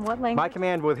was in what language? My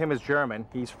command with him is German.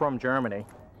 He's from Germany.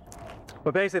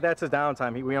 But basically, that's his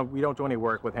downtime. We don't do any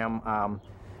work with him.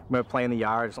 We'll play in the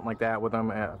yard or something like that with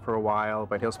him for a while,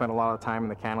 but he'll spend a lot of time in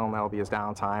the kennel, and that'll be his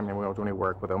downtime, and we don't do any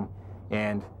work with him.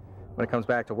 And when it comes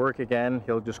back to work again,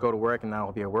 he'll just go to work, and now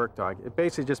he'll be a work dog. It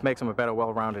basically just makes him a better,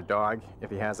 well-rounded dog if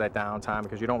he has that downtime,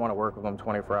 because you don't want to work with him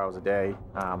 24 hours a day.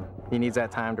 He needs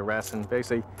that time to rest and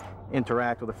basically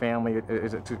interact with the family.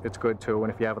 It's good too.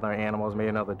 And if you have other animals, maybe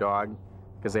another dog,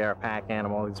 because they are a pack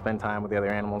animal, you spend time with the other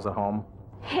animals at home.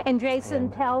 And Jason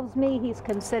tells me he's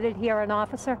considered here an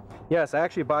officer? Yes,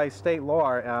 actually by state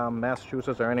law,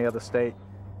 Massachusetts or any other state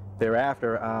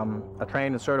thereafter, a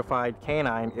trained and certified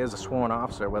canine is a sworn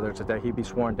officer, whether it's he'd be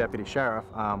sworn deputy sheriff.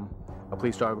 A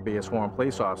police dog would be a sworn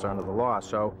police officer under the law.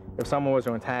 So if someone was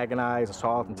to antagonize,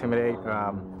 assault, intimidate,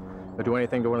 or do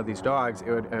anything to one of these dogs, it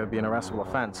would be an arrestable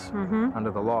offense under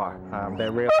the law.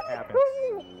 That rarely happens.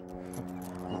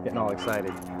 He's getting all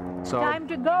excited. So, time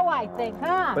to go, I think,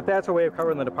 huh? But that's a way of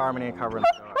covering the department and covering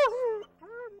the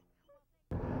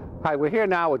dogs. Hi, we're here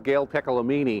now with Gail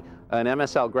Piccolomini, an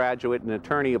MSL graduate and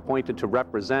attorney appointed to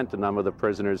represent a number of the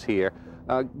prisoners here.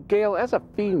 Gail, as a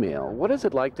female, what is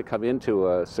it like to come into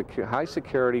a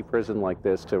high-security prison like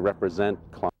this to represent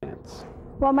clients?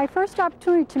 Well, my first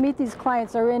opportunity to meet these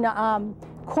clients are in a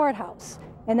courthouse.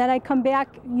 And then I come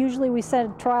back, usually we set a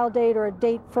trial date or a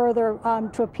date further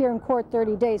to appear in court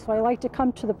 30 days. So I like to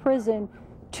come to the prison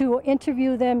to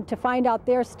interview them, to find out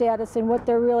their status and what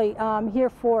they're really here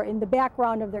for in the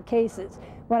background of their cases.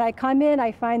 When I come in,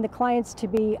 I find the clients to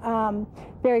be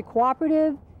very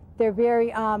cooperative. They're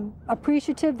very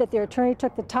appreciative that their attorney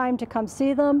took the time to come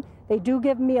see them. They do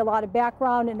give me a lot of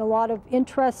background and a lot of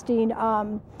interesting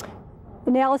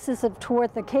analysis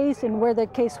toward the case and where the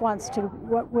case wants to,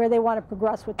 where they want to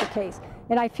progress with the case.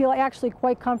 And I feel actually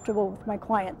quite comfortable with my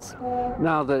clients.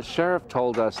 Now, the sheriff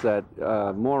told us that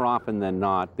more often than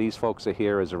not, these folks are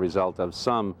here as a result of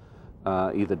some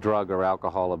either drug or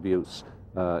alcohol abuse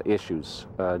issues.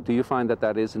 Do you find that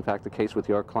that is, in fact, the case with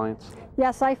your clients?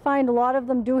 Yes, I find a lot of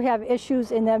them do have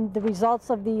issues, and then the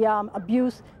results of the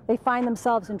abuse, they find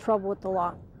themselves in trouble with the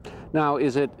law. Now,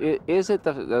 is it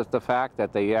the fact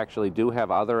that they actually do have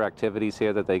other activities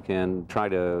here that they can try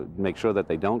to make sure that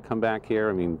they don't come back here?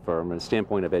 I mean, from a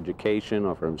standpoint of education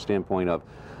or from a standpoint of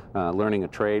learning a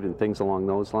trade and things along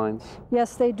those lines?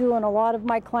 Yes, they do, and a lot of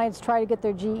my clients try to get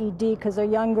their GED because they're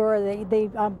younger, or they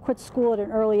quit school at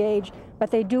an early age, but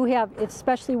they do have,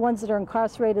 especially ones that are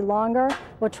incarcerated longer,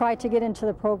 will try to get into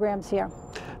the programs here.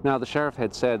 Now, the sheriff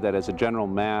had said that as a general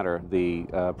matter, the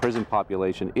prison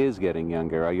population is getting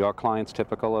younger. Are your clients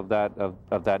typical of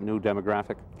that new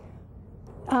demographic?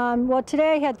 Well,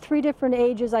 today I had 3 different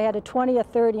ages. I had a 20, a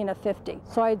 30, and a 50.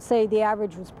 So I'd say the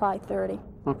average was probably 30.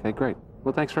 Okay, great.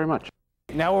 Well, thanks very much.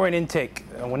 Now we're in intake.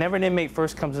 Whenever an inmate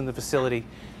first comes in the facility,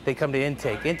 they come to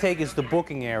intake. Intake is the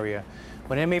booking area.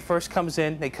 When an inmate first comes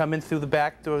in, they come in through the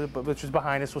back door, which is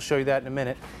behind us. We'll show you that in a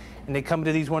minute. And they come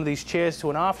to one of these chairs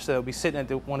to an officer. They'll be sitting at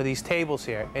one of these tables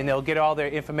here, and they'll get all their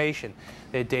information,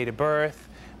 their date of birth,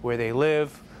 where they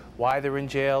live, why they're in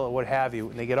jail, or what have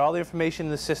you. And they get all the information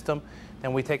in the system,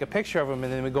 then we take a picture of them,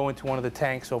 and then we go into one of the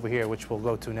tanks over here, which we'll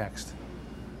go to next.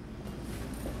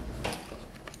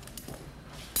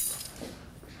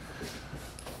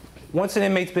 Once an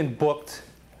inmate's been booked,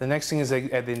 the next thing is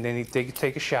they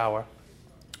take a shower.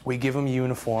 We give them a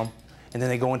uniform, and then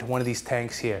they go into one of these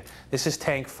tanks here. This is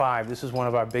tank 5. This is one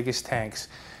of our biggest tanks.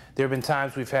 There have been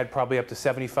times we've had probably up to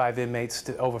 75 inmates,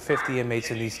 to over 50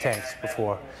 inmates in these tanks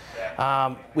before.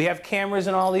 We have cameras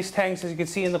in all these tanks, as you can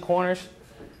see in the corners.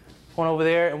 One over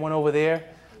there and one over there.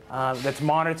 That's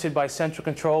monitored by central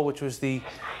control, which was the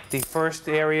first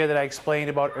area that I explained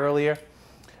about earlier.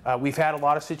 We've had a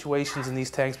lot of situations in these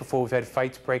tanks before. We've had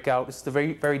fights break out. It's a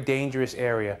very, very dangerous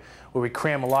area where we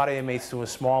cram a lot of inmates to a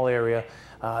small area.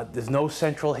 There's no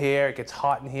central here. It gets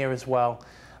hot in here as well.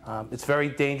 It's very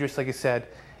dangerous, like I said.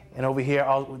 And over here,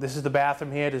 this is the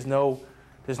bathroom here. There's no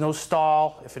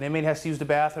stall. If an inmate has to use the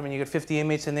bathroom and you get 50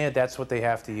 inmates in there, that's what they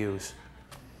have to use.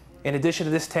 In addition to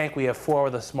this tank, we have 4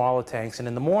 of the smaller tanks. And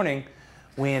in the morning,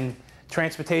 when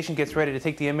transportation gets ready to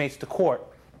take the inmates to court,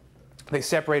 they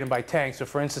separate them by tanks. So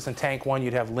for instance, in tank 1,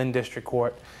 you'd have Lynn District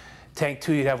Court. Tank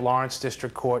 2, you'd have Lawrence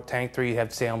District Court. Tank 3, you'd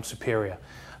have Salem Superior.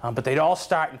 But they'd all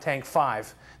start in tank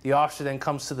 5. The officer then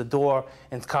comes to the door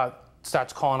and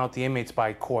starts calling out the inmates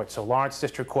by court. So Lawrence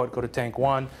District Court, go to tank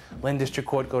 1. Lynn District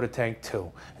Court, go to tank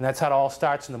 2. And that's how it all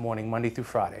starts in the morning, Monday through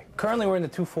Friday. Currently, we're in the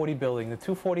 240 building. The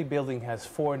 240 building has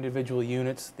 4 individual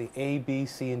units, the A, B,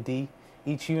 C, and D.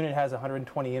 Each unit has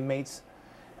 120 inmates.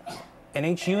 And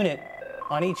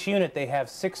on each unit, they have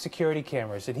 6 security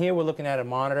cameras. And here we're looking at a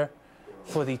monitor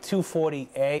for the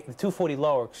 240A, the 240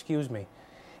 lower, excuse me.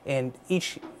 And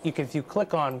if you can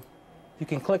click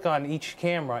on each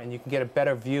camera and you can get a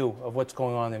better view of what's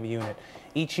going on in the unit.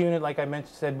 Each unit, like I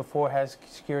said before, has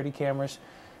security cameras.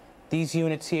 These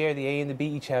units here, the A and the B,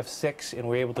 each have 6, and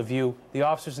we're able to view, the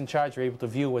officers in charge are able to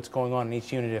view what's going on in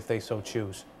each unit if they so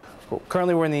choose. Well,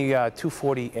 currently we're in the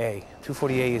 240A.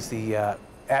 240A is the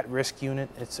at-risk unit.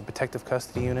 It's a protective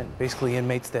custody unit. Basically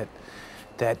inmates that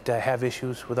have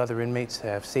issues with other inmates, that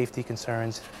have safety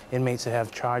concerns, inmates that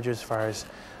have charges as far as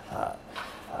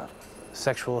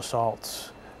sexual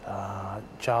assaults,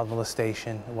 child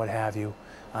molestation, what have you.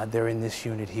 They're in this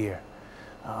unit here.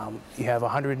 You have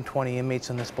 120 inmates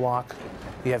in this block.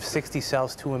 You have 60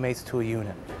 cells, 2 inmates to a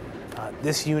unit.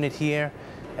 This unit here,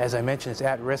 as I mentioned, is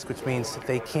at risk, which means that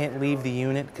they can't leave the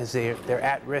unit because they're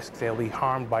at risk. They'll be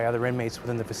harmed by other inmates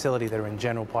within the facility that are in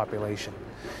general population.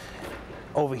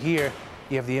 Over here,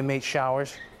 you have the inmate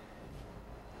showers.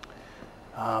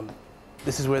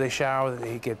 This is where they shower.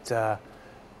 They get,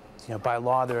 by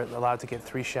law, they're allowed to get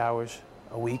 3 showers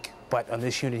a week, but on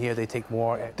this unit here, they take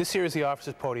more. This here is the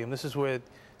officer's podium. This is where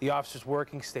the officer's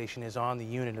working station is on the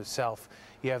unit itself.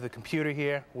 You have the computer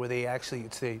here where they actually,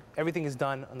 everything is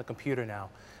done on the computer now,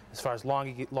 as far as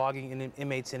logging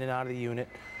inmates in and out of the unit,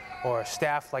 or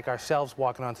staff like ourselves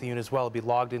walking onto the unit as well will be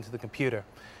logged into the computer.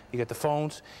 You get the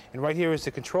phones, and right here is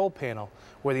the control panel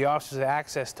where the officers have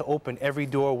access to open every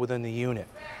door within the unit.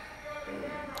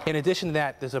 In addition to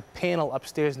that, there's a panel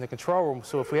upstairs in the control room,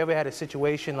 so if we ever had a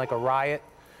situation like a riot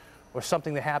or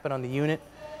something that happened on the unit,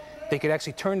 they could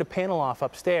actually turn the panel off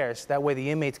upstairs. That way the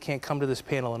inmates can't come to this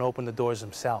panel and open the doors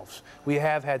themselves. We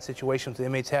have had situations where the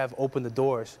inmates have opened the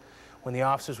doors when the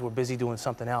officers were busy doing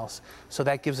something else. So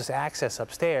that gives us access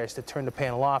upstairs to turn the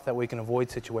panel off. That way we can avoid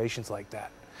situations like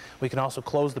that. We can also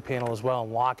close the panel as well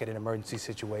and lock it in emergency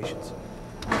situations.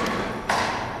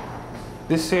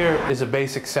 This here is a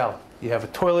basic cell. You have a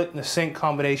toilet and a sink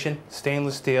combination,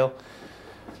 stainless steel.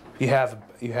 You have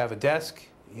a desk,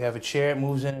 you have a chair, it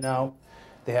moves in and out.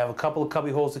 They have a couple of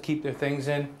cubby holes to keep their things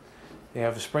in. They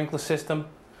have a sprinkler system.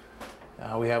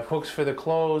 We have hooks for the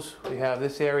clothes. We have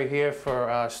this area here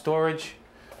for storage.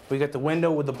 We got the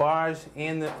window with the bars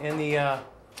and the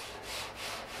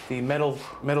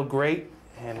metal grate.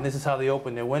 And this is how they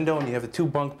open their window, and you have the 2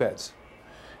 bunk beds.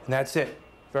 And that's it.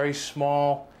 Very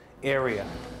small area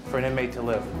for an inmate to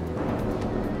live.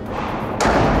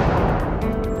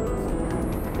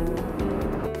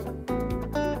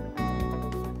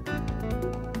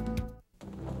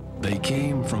 They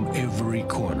came from every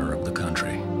corner of the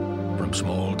country, from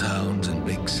small towns and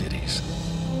big cities.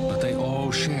 But they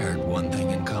all shared one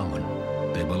thing in common.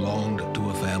 They belonged to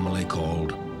a family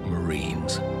called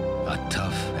Marines, a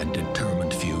tough and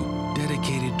determined few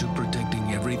dedicated to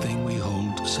protecting everything we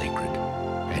hold sacred.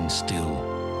 And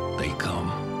still, they come.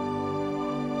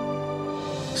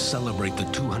 Celebrate the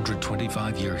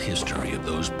 225-year history of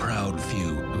those proud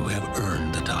few who have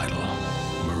earned the title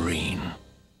Marine.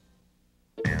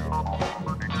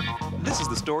 This is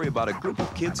the story about a group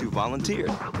of kids who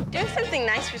volunteered. Doing something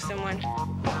nice for someone.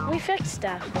 We fixed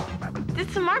stuff. Did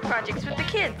some art projects with the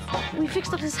kids. We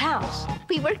fixed up his house.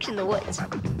 We worked in the woods.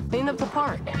 Cleaned up the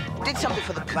park. Did something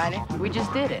for the planet. We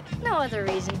just did it. No other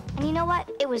reason. And you know what?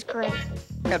 It was great.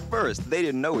 At first, they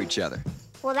didn't know each other.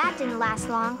 Well, that didn't last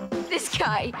long. This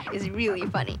guy is really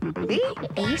funny.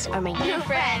 These are my new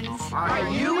friends. Are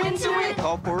you into it?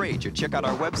 Call 4-H or check out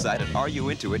our website at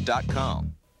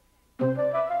areyouintoit.com.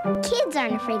 Kids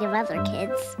aren't afraid of other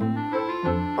kids.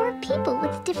 Or people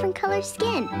with different colored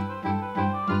skin.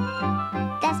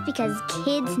 That's because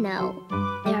kids know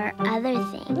there are other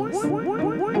things.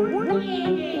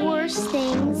 Worse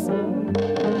things.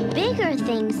 Bigger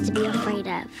things to be afraid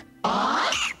of.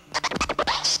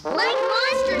 Like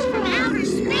monsters from outer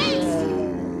space!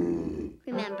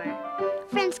 Remember,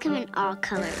 friends come in all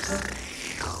colors.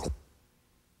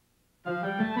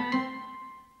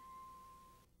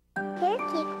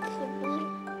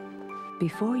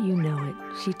 Before you know it,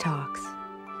 she talks.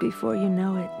 Before you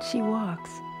know it, she walks.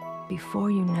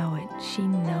 Before you know it, she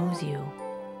knows you.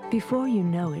 Before you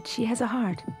know it, she has a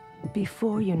heart.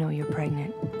 Before you know you're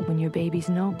pregnant, when your baby's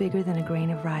no bigger than a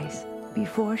grain of rice.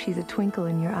 Before she's a twinkle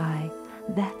in your eye,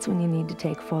 that's when you need to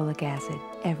take folic acid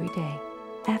every day.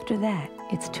 After that,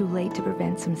 it's too late to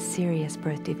prevent some serious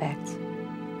birth defects.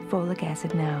 Folic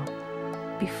acid now,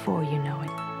 before you know it.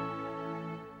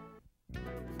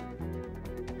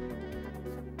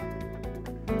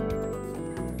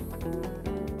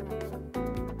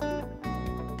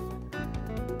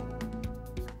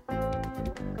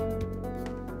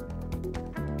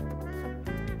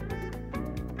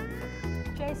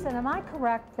 Jason, am I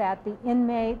correct that the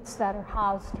inmates that are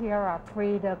housed here are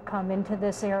free to come into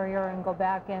this area and go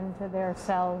back into their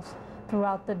cells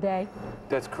throughout the day?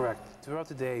 That's correct. Throughout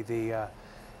the day,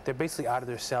 they're basically out of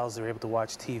their cells. They're able to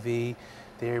watch TV.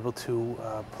 They're able to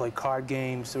play card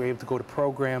games. They're able to go to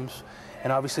programs.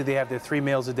 And obviously, they have their 3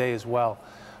 meals a day as well.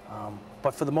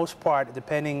 But for the most part,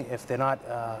 depending if they're not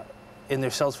in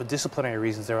their cells for disciplinary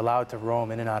reasons, they're allowed to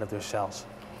roam in and out of their cells.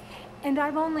 And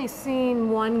I've only seen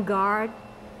one guard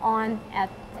on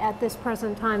at this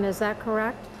present time, is that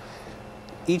correct?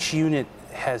 Each unit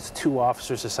has 2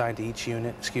 officers assigned to each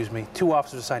unit, 2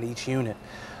 officers assigned to each unit.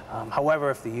 However,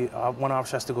 if the one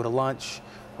officer has to go to lunch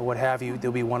or what have you,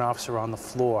 there'll be 1 officer on the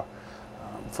floor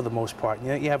for the most part.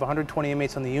 You have 120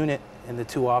 inmates on the unit, and the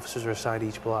 2 officers are assigned to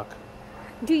each block.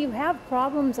 Do you have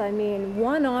problems, I mean,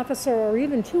 1 officer or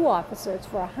even 2 officers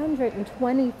for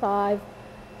 125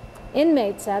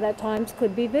 inmates that at times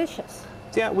could be vicious?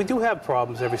 Yeah, we do have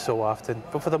problems every so often,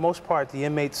 but for the most part, the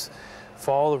inmates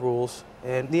follow the rules,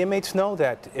 and the inmates know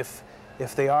that if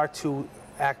they are to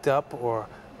act up or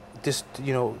just,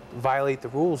 violate the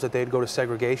rules, that they'd go to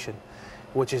segregation,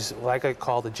 which is like I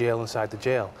call the jail inside the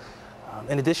jail.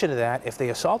 In addition to that, if they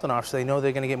assault an officer, they know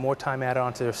they're going to get more time added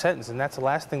onto their sentence, and that's the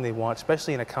last thing they want,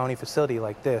 especially in a county facility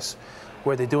like this,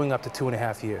 where they're doing up to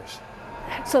 2.5 years.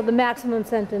 So the maximum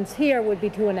sentence here would be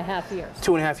 2.5 years?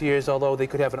 2.5 years, although they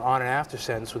could have an on and after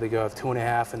sentence where they go have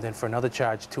 2.5 and then for another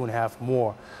charge, 2.5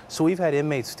 more. So we've had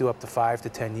inmates do up to 5 to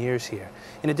 10 years here.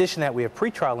 In addition to that, we have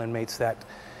pretrial inmates that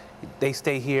they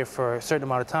stay here for a certain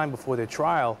amount of time before their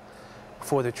trial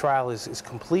is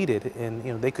completed,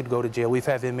 and they could go to jail. We've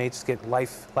had inmates get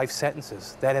life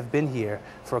sentences that have been here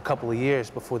for a couple of years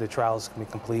before their trials can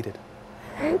be completed.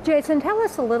 Jason, tell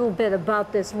us a little bit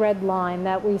about this red line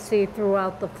that we see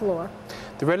throughout the floor.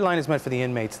 The red line is meant for the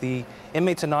inmates. The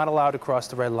inmates are not allowed to cross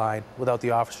the red line without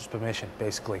the officer's permission,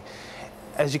 basically.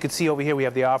 As you can see over here, we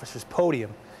have the officer's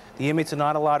podium. The inmates are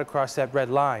not allowed to cross that red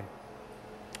line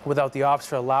without the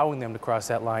officer allowing them to cross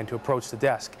that line to approach the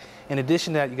desk. In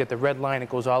addition to that, you get the red line that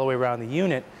goes all the way around the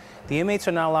unit, The inmates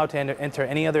are not allowed to enter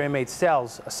any other inmate's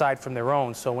cells aside from their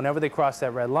own, so whenever they cross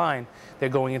that red line, they're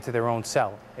going into their own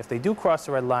cell. If they do cross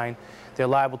the red line, they're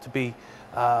liable to be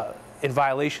in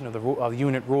violation of the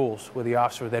unit rules, where the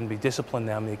officer would then discipline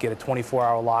them. They get a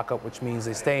 24-hour lockup, which means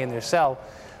they stay in their cell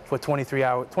for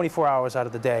 24 hours out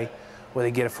of the day, where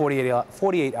they get a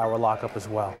 48-hour lockup as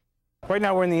well. Right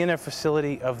now we're in the inner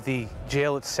facility of the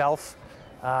jail itself.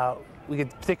 We get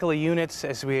particular units,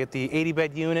 as we get the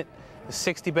 80-bed unit, the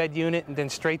 60-bed unit, and then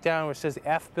straight down where it says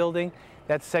F building,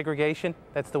 that's segregation,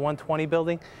 that's the 120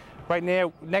 building. Right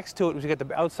now, next to it, we got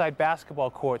the outside basketball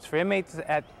courts. For inmates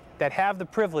that have the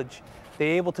privilege,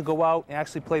 they're able to go out and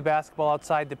actually play basketball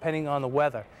outside depending on the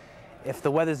weather. If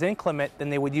the weather's inclement, then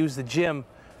they would use the gym,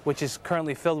 which is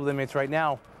currently filled with inmates right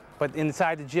now. But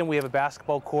inside the gym, we have a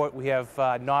basketball court, we have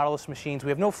Nautilus machines, we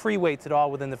have no free weights at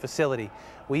all within the facility.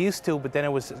 We used to, but then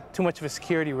it was too much of a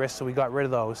security risk, so we got rid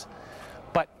of those.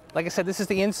 But like I said, this is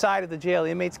the inside of the jail.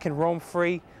 Inmates can roam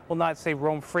free. Well, not say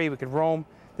roam free, we can roam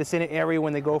this inner area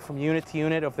when they go from unit to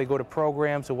unit, or if they go to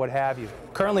programs or what have you.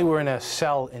 Currently, we're in a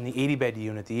cell in the 80-bed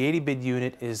unit. The 80-bed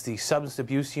unit is the substance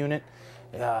abuse unit.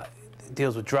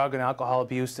 Deals with drug and alcohol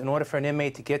abuse. In order for an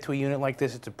inmate to get to a unit like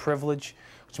this, it's a privilege,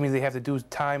 which means they have to do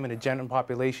time in a general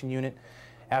population unit.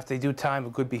 After they do time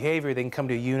of good behavior, they can come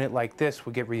to a unit like this,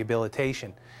 we'll get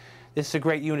rehabilitation. This is a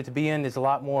great unit to be in. There's a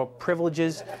lot more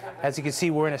privileges. As you can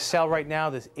see, we're in a cell right now.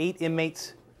 There's 8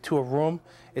 inmates to a room.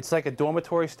 It's like a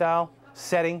dormitory style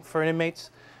setting for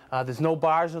inmates. There's no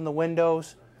bars on the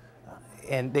windows,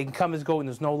 and they can come and go, and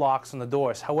there's no locks on the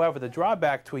doors. However, the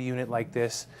drawback to a unit like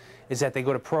this is that they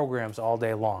go to programs all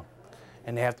day long,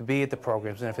 and they have to be at the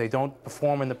programs, and if they don't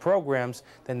perform in the programs,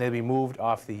 then they'll be moved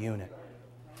off the unit.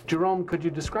 Jerome, could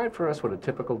you describe for us what a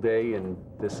typical day in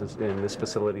this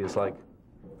facility is like?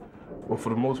 Well, for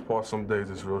the most part, some days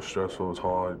it's real stressful, it's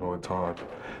hard, you know, at times.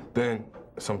 Then,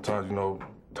 sometimes, you know,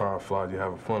 time flies, you're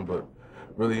having fun, but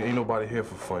really ain't nobody here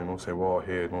for fun, you know what I'm saying? We're all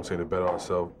here, you know what I'm saying, to better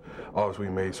ourselves. Obviously,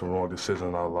 we made some wrong decisions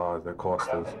in our lives that cost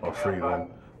us our freedom,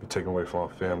 be taken away from our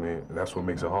family, and that's what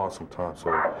makes it hard sometimes.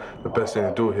 So the best thing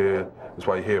to do here is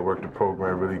while you're here, work the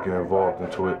program, really get involved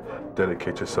into it,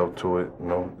 dedicate yourself to it, you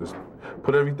know, just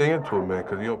put everything into it, man,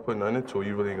 because you don't put nothing into it,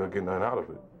 you really ain't gonna get nothing out of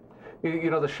it.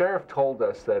 You know, the sheriff told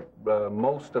us that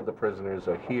most of the prisoners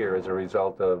are here as a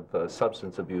result of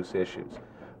substance abuse issues.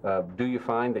 Do you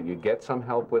find that you get some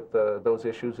help with those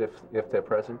issues if they're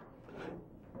present?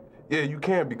 Yeah, you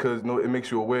can, because, you know, it makes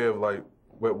you aware of, like,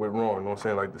 what went wrong, you know what I'm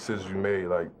saying? Like, decisions you made,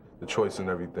 like, the choice and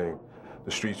everything,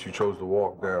 the streets you chose to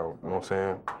walk down, you know what I'm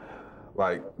saying?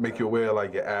 Like, make you aware of,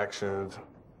 like, your actions.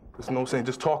 Just, you know what I'm saying?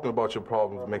 Just talking about your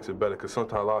problems makes it better, because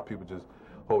sometimes a lot of people just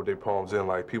hold their problems in.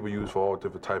 Like, people use for all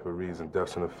different type of reasons,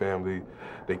 deaths in the family,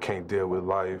 they can't deal with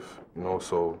life, you know,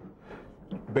 so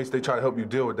basically they try to help you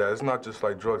deal with that. It's not just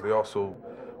like drugs, they also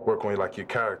work on, like, your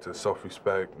character,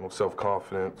 self-respect, you know,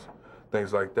 self-confidence,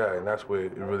 things like that, and that's where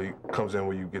it really comes in,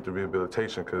 where you get the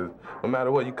rehabilitation, because no matter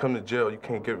what, you come to jail, you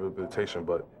can't get rehabilitation,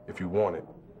 but if you want it.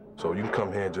 So you can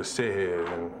come here and just sit here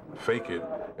and fake it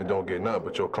and don't get nothing,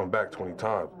 but you'll come back 20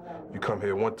 times. If you come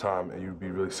here one time and you be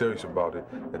really serious about it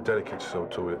and dedicate yourself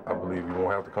to it, I believe you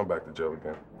won't have to come back to jail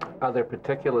again. Are there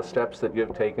particular steps that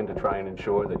you've taken to try and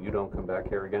ensure that you don't come back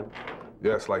here again?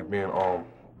 Yeah, it's like being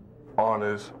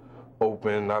honest,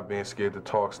 open, not being scared to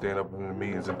talk, stand up in the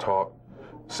meetings and talk,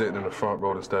 sitting in the front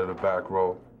row instead of the back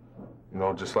row. You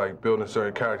know, just like building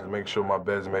certain characters, making sure my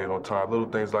bed's made on time. Little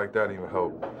things like that even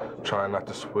help. Trying not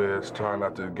to switch, trying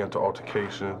not to get into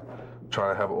altercations,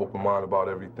 trying to have an open mind about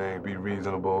everything, be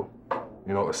reasonable,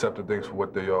 you know, accepting things for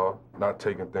what they are, not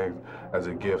taking things as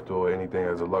a gift or anything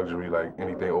as a luxury, like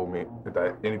anything owe me,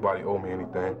 that anybody owe me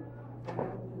anything.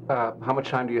 How much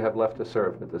time do you have left to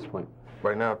serve at this point?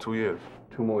 Right now, 2 years.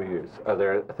 2 more years. Are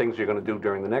there things you're going to do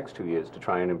during the next 2 years to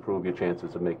try and improve your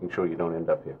chances of making sure you don't end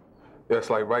up here? Yeah, it's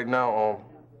like right now,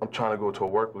 I'm trying to go to a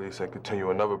work release and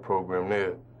continue another program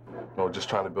there. You know, just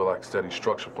trying to build like steady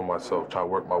structure for myself, trying to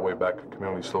work my way back to the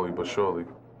community slowly but surely.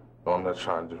 You know, I'm not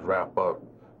trying to just wrap up.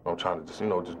 I'm trying to just, you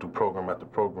know, just do program after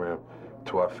program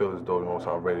until I feel as though, you know,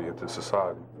 I'm ready into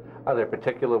society. Are there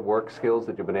particular work skills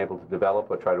that you've been able to develop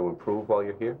or try to improve while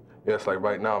you're here? Yeah, it's like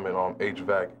right now I'm in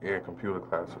HVAC and computer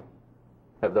classes.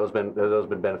 Have those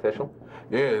been beneficial?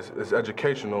 Yeah, it's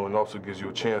educational, and also gives you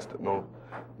a chance to, you know,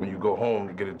 when you go home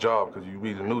to get a job, because you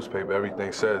read the newspaper,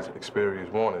 everything says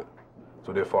experience wanted.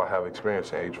 So therefore I have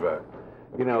experience in HVAC.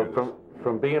 You know,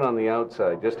 from being on the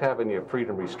outside, just having your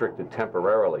freedom restricted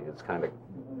temporarily is kind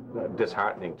of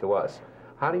disheartening to us.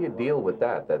 How do you deal with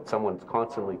that someone's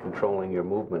constantly controlling your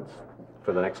movements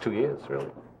for the next 2 years, really?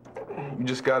 You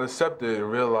just got to accept it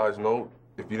and realize, no,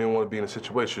 if you didn't want to be in a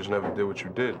situation, you just never did what you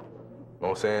did. know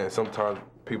what I'm saying? Sometimes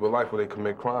people in life, when they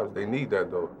commit crimes, they need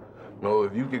that, though. You know,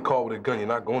 if you get caught with a gun, you're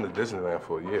not going to Disneyland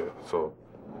for a year. So,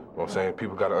 you know what I'm saying?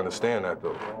 People got to understand that,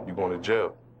 though. You're going to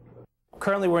jail.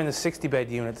 Currently, we're in the 60-bed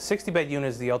unit. The 60-bed unit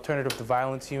is the alternative to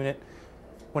violence unit.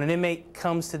 When an inmate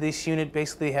comes to this unit,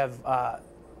 basically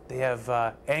they have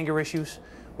anger issues,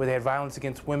 where they have violence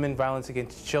against women, violence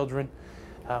against children.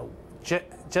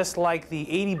 Just like the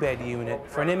 80-bed unit,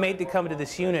 for an inmate to come to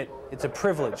this unit, it's a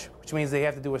privilege, which means they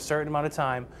have to do a certain amount of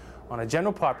time on a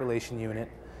general population unit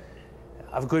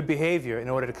of good behavior in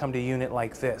order to come to a unit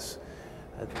like this.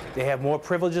 They have more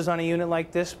privileges on a unit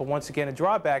like this, but once again, a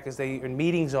drawback is they are in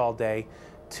meetings all day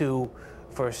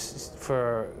for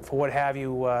what have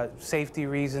you, safety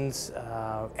reasons,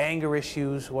 anger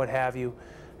issues, what have you,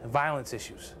 violence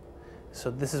issues.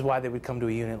 So this is why they would come to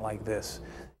a unit like this.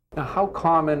 Now, how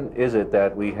common is it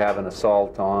that we have an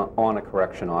assault on a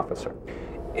correction officer?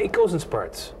 It goes in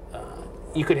spurts.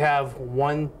 You could have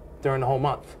one during the whole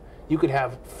month. You could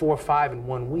have 4 or 5 in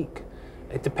 1 week.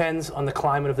 It depends on the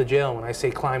climate of the jail. When I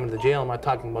say climate of the jail, I'm not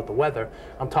talking about the weather.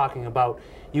 I'm talking about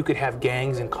you could have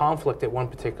gangs in conflict at one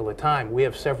particular time. We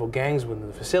have several gangs within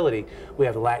the facility. We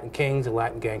have the Latin Kings, the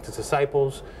Latin Gang to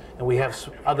Disciples, and we have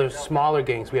other smaller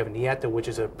gangs. We have Nieto, which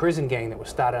is a prison gang that was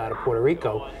started out of Puerto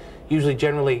Rico. Usually,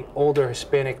 generally, older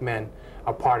Hispanic men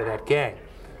are part of that gang.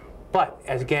 But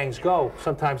as gangs go,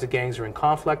 sometimes the gangs are in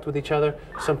conflict with each other.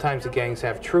 Sometimes the gangs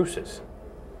have truces.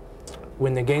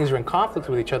 When the gangs are in conflict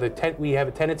with each other, we have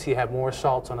a tendency to have more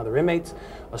assaults on other inmates,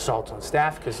 assaults on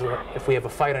staff, because if we have a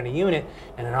fight on a unit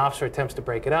and an officer attempts to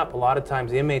break it up, a lot of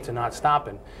times the inmates are not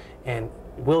stopping and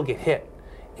will get hit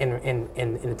in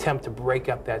an attempt to break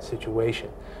up that situation.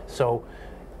 So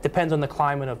it depends on the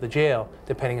climate of the jail,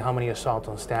 depending on how many assaults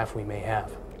on staff we may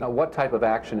have. Now, what type of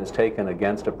action is taken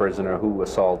against a prisoner who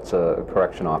assaults a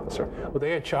correction officer? Well,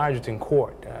 they are charged in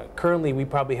court. Currently, we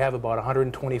probably have about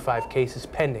 125 cases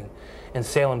pending in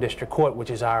Salem District Court,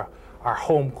 which is our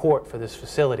home court for this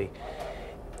facility.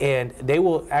 And they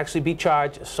will actually be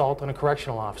charged assault on a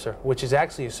correctional officer, which is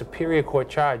actually a superior court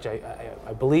charge.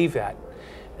 I believe that.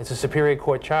 It's a superior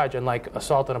court charge, unlike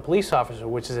assault on a police officer,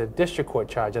 which is a district court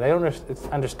charge. And I don't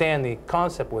understand the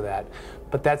concept with that,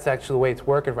 but that's actually the way it's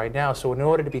working right now. So in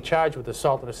order to be charged with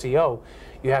assault on a CO,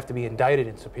 you have to be indicted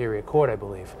in superior court, I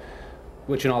believe.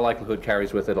 Which in all likelihood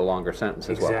carries with it a longer sentence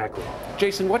as well. Exactly.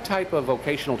 Jason, what type of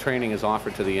vocational training is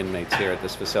offered to the inmates here at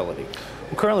this facility?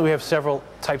 Well, currently we have several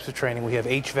types of training. We have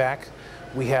HVAC,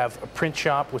 we have a print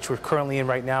shop, which we're currently in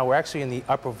right now. We're actually in the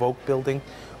Upper Voc building,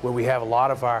 where we have a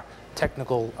lot of our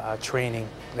technical training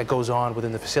that goes on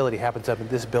within the facility happens up in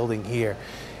this building here.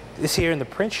 This here in the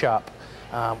print shop,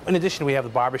 in addition we have the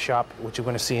barber shop, which you're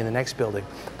going to see in the next building.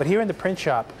 But here in the print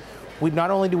shop, not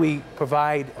only do we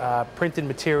provide printed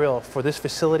material for this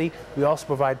facility, we also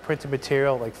provide printed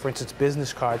material, like for instance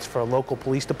business cards for local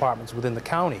police departments within the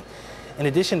county. In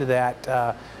addition to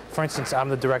that, for instance, I'm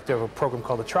the director of a program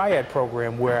called the Triad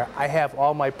Program, where I have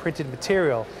all my printed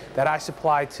material that I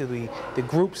supply to the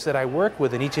groups that I work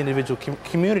with in each individual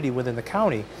community within the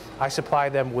county. I supply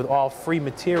them with all free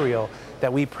material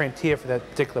that we print here for that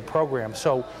particular program.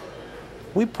 So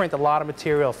we print a lot of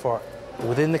material for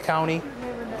within the county,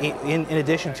 in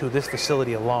addition to this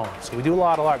facility alone. So we do a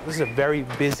lot of art. This is a very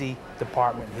busy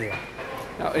department here.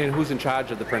 Now, and who's in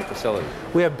charge of the print facility?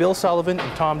 We have Bill Sullivan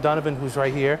and Tom Donovan, who's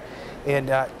right here. And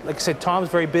like I said, Tom's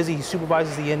very busy. He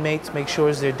supervises the inmates, makes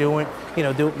sure they're doing,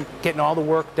 getting all the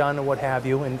work done and what have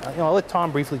you. And I'll let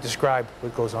Tom briefly describe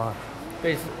what goes on.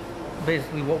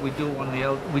 Basically, what we do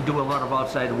we do a lot of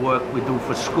outside work. We do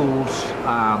for schools,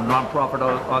 non-profit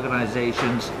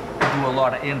organizations. We do a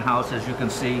lot of in-house, as you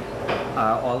can see.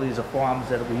 All these are forms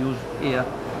that we use here,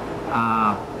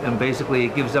 and basically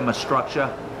it gives them a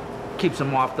structure, keeps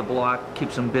them off the block,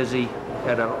 keeps them busy.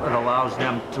 It allows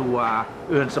them to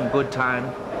earn some good time,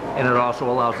 and it also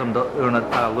allows them to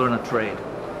learn a trade.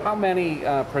 How many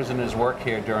prisoners work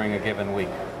here during a given week?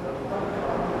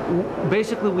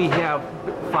 Basically, we have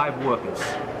 5 workers,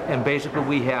 and basically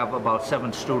we have about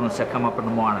 7 students that come up in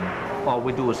the morning. All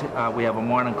we do is we have a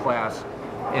morning class,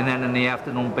 and then in the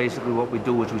afternoon, basically what we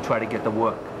do is we try to get the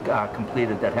work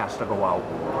completed that has to go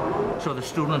out. So the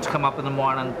students come up in the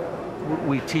morning.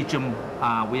 We teach them,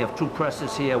 we have 2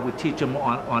 presses here, we teach them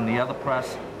on the other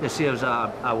press. This here is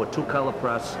our 2-color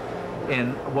press.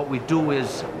 And what we do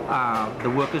is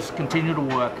the workers continue to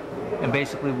work, and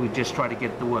basically we just try to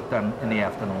get the work done in the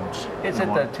afternoons. Is it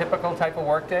the typical type of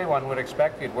work day one would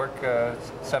expect? You'd work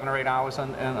 7 or 8 hours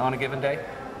on a given day?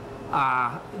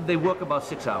 They work about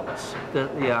 6 hours.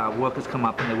 The workers come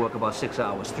up and they work about 6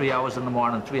 hours. 3 hours in the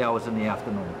morning, 3 hours in the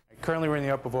afternoon. Currently, we're in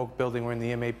the Upper Voc building. We're in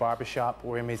the inmate barber shop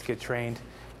where inmates get trained.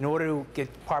 In order to get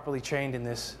properly trained in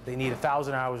this, they need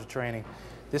 1,000 hours of training.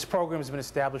 This program has been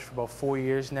established for about 4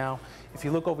 years now. If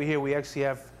you look over here, we actually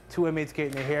have 2 inmates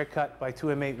getting their hair cut by 2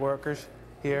 inmate workers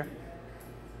here.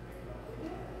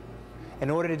 In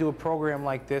order to do a program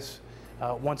like this,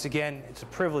 once again, it's a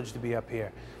privilege to be up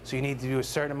here. So you need to do a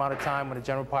certain amount of time with a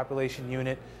general population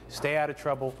unit, stay out of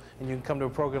trouble, and you can come to a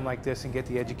program like this and get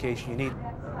the education you need.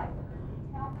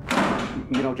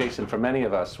 You know, Jason, for many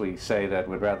of us, we say that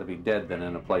we'd rather be dead than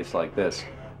in a place like this.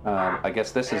 I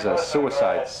guess this is a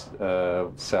suicide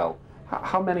cell.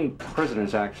 How many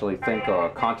prisoners actually think or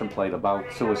contemplate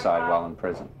about suicide while in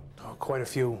prison? Oh, quite a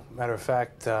few. Matter of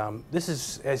fact, this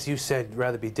is, as you said,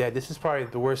 rather be dead. This is probably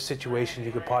the worst situation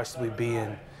you could possibly be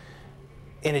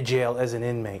in a jail as an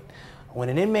inmate. When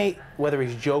an inmate, whether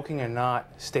he's joking or not,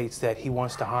 states that he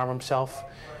wants to harm himself,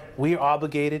 we are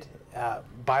obligated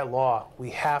by law. We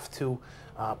have to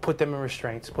put them in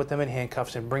restraints, put them in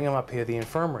handcuffs, and bring them up here to the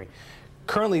infirmary.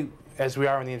 Currently, as we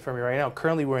are in the infirmary right now,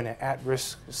 currently we're in an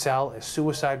at-risk cell, a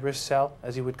suicide risk cell,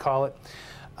 as you would call it.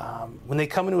 When they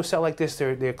come into a cell like this,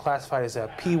 they're classified as a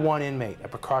P1 inmate, a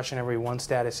precautionary 1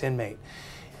 status inmate.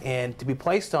 And to be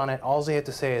placed on it, all they have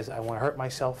to say is, I want to hurt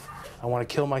myself, I want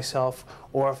to kill myself,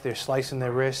 or if they're slicing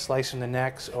their wrists, slicing their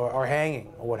necks, or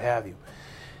hanging, or what have you.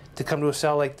 To come to a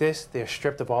cell like this, they're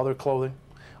stripped of all their clothing.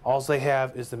 All they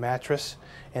have is the mattress,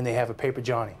 and they have a paper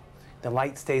Johnny. The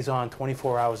light stays on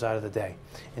 24 hours out of the day.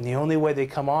 And the only way they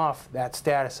come off that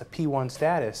status, a P1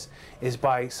 status, is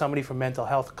by somebody from mental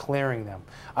health clearing them.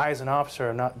 I, as an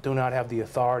officer, do not have the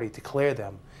authority to clear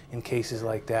them in cases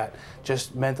like that.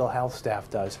 Just mental health staff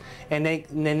does. And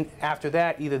then after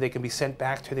that, either they can be sent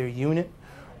back to their unit,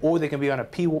 or they can be on a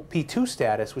P2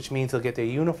 status, which means they'll get their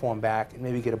uniform back and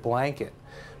maybe get a blanket,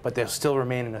 but they'll still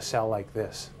remain in a cell like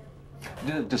this.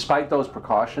 Despite those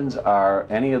precautions, are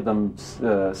any of them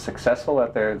successful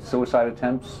at their suicide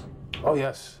attempts? Oh,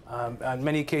 yes. On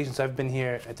many occasions, I've been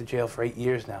here at the jail for 8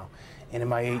 years now. And in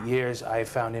my 8 years, I've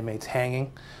found inmates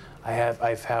hanging.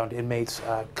 I've found inmates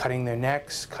cutting their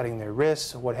necks, cutting their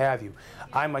wrists, what have you.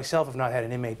 I myself have not had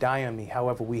an inmate die on me.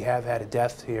 However, we have had a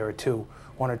death here or two,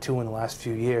 1 or 2 in the last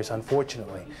few years,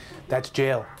 unfortunately. That's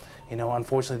jail. You know,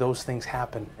 unfortunately, those things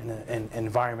happen in an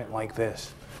environment like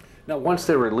this. Now, once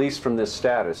they're released from this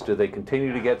status, do they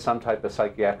continue to get some type of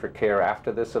psychiatric care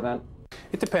after this event?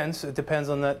 It depends. It depends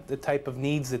on the type of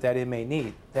needs that inmate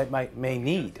may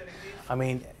need. I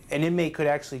mean, an inmate could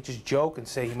actually just joke and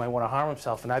say he might want to harm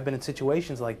himself, and I've been in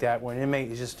situations like that where an inmate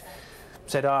has just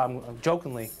said, oh, I'm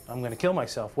jokingly, I'm going to kill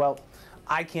myself. Well,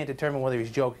 I can't determine whether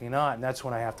he's joking or not, and that's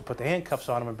when I have to put the handcuffs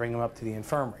on him and bring him up to the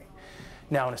infirmary.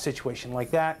 Now, in a situation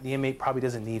like that, the inmate probably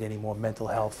doesn't need any more mental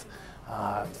health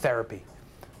therapy.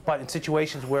 But in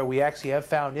situations where we actually have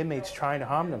found inmates trying to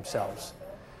harm themselves,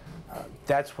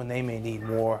 that's when they may need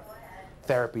more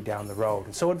therapy down the road.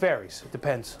 And so it varies. It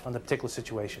depends on the particular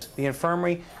situation. The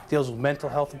infirmary deals with mental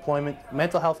health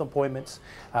appointments,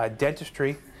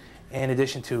 dentistry, in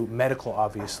addition to medical,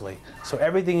 obviously. So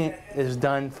everything is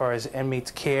done for as inmates'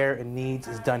 care and needs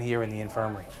is done here in the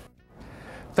infirmary.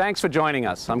 Thanks for joining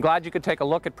us. I'm glad you could take a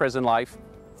look at prison life,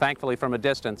 thankfully from a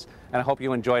distance, and I hope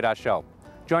you enjoyed our show.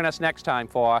 Join us next time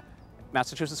for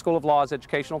Massachusetts School of Law's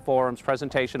Educational Forum's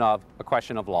presentation of A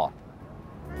Question of Law.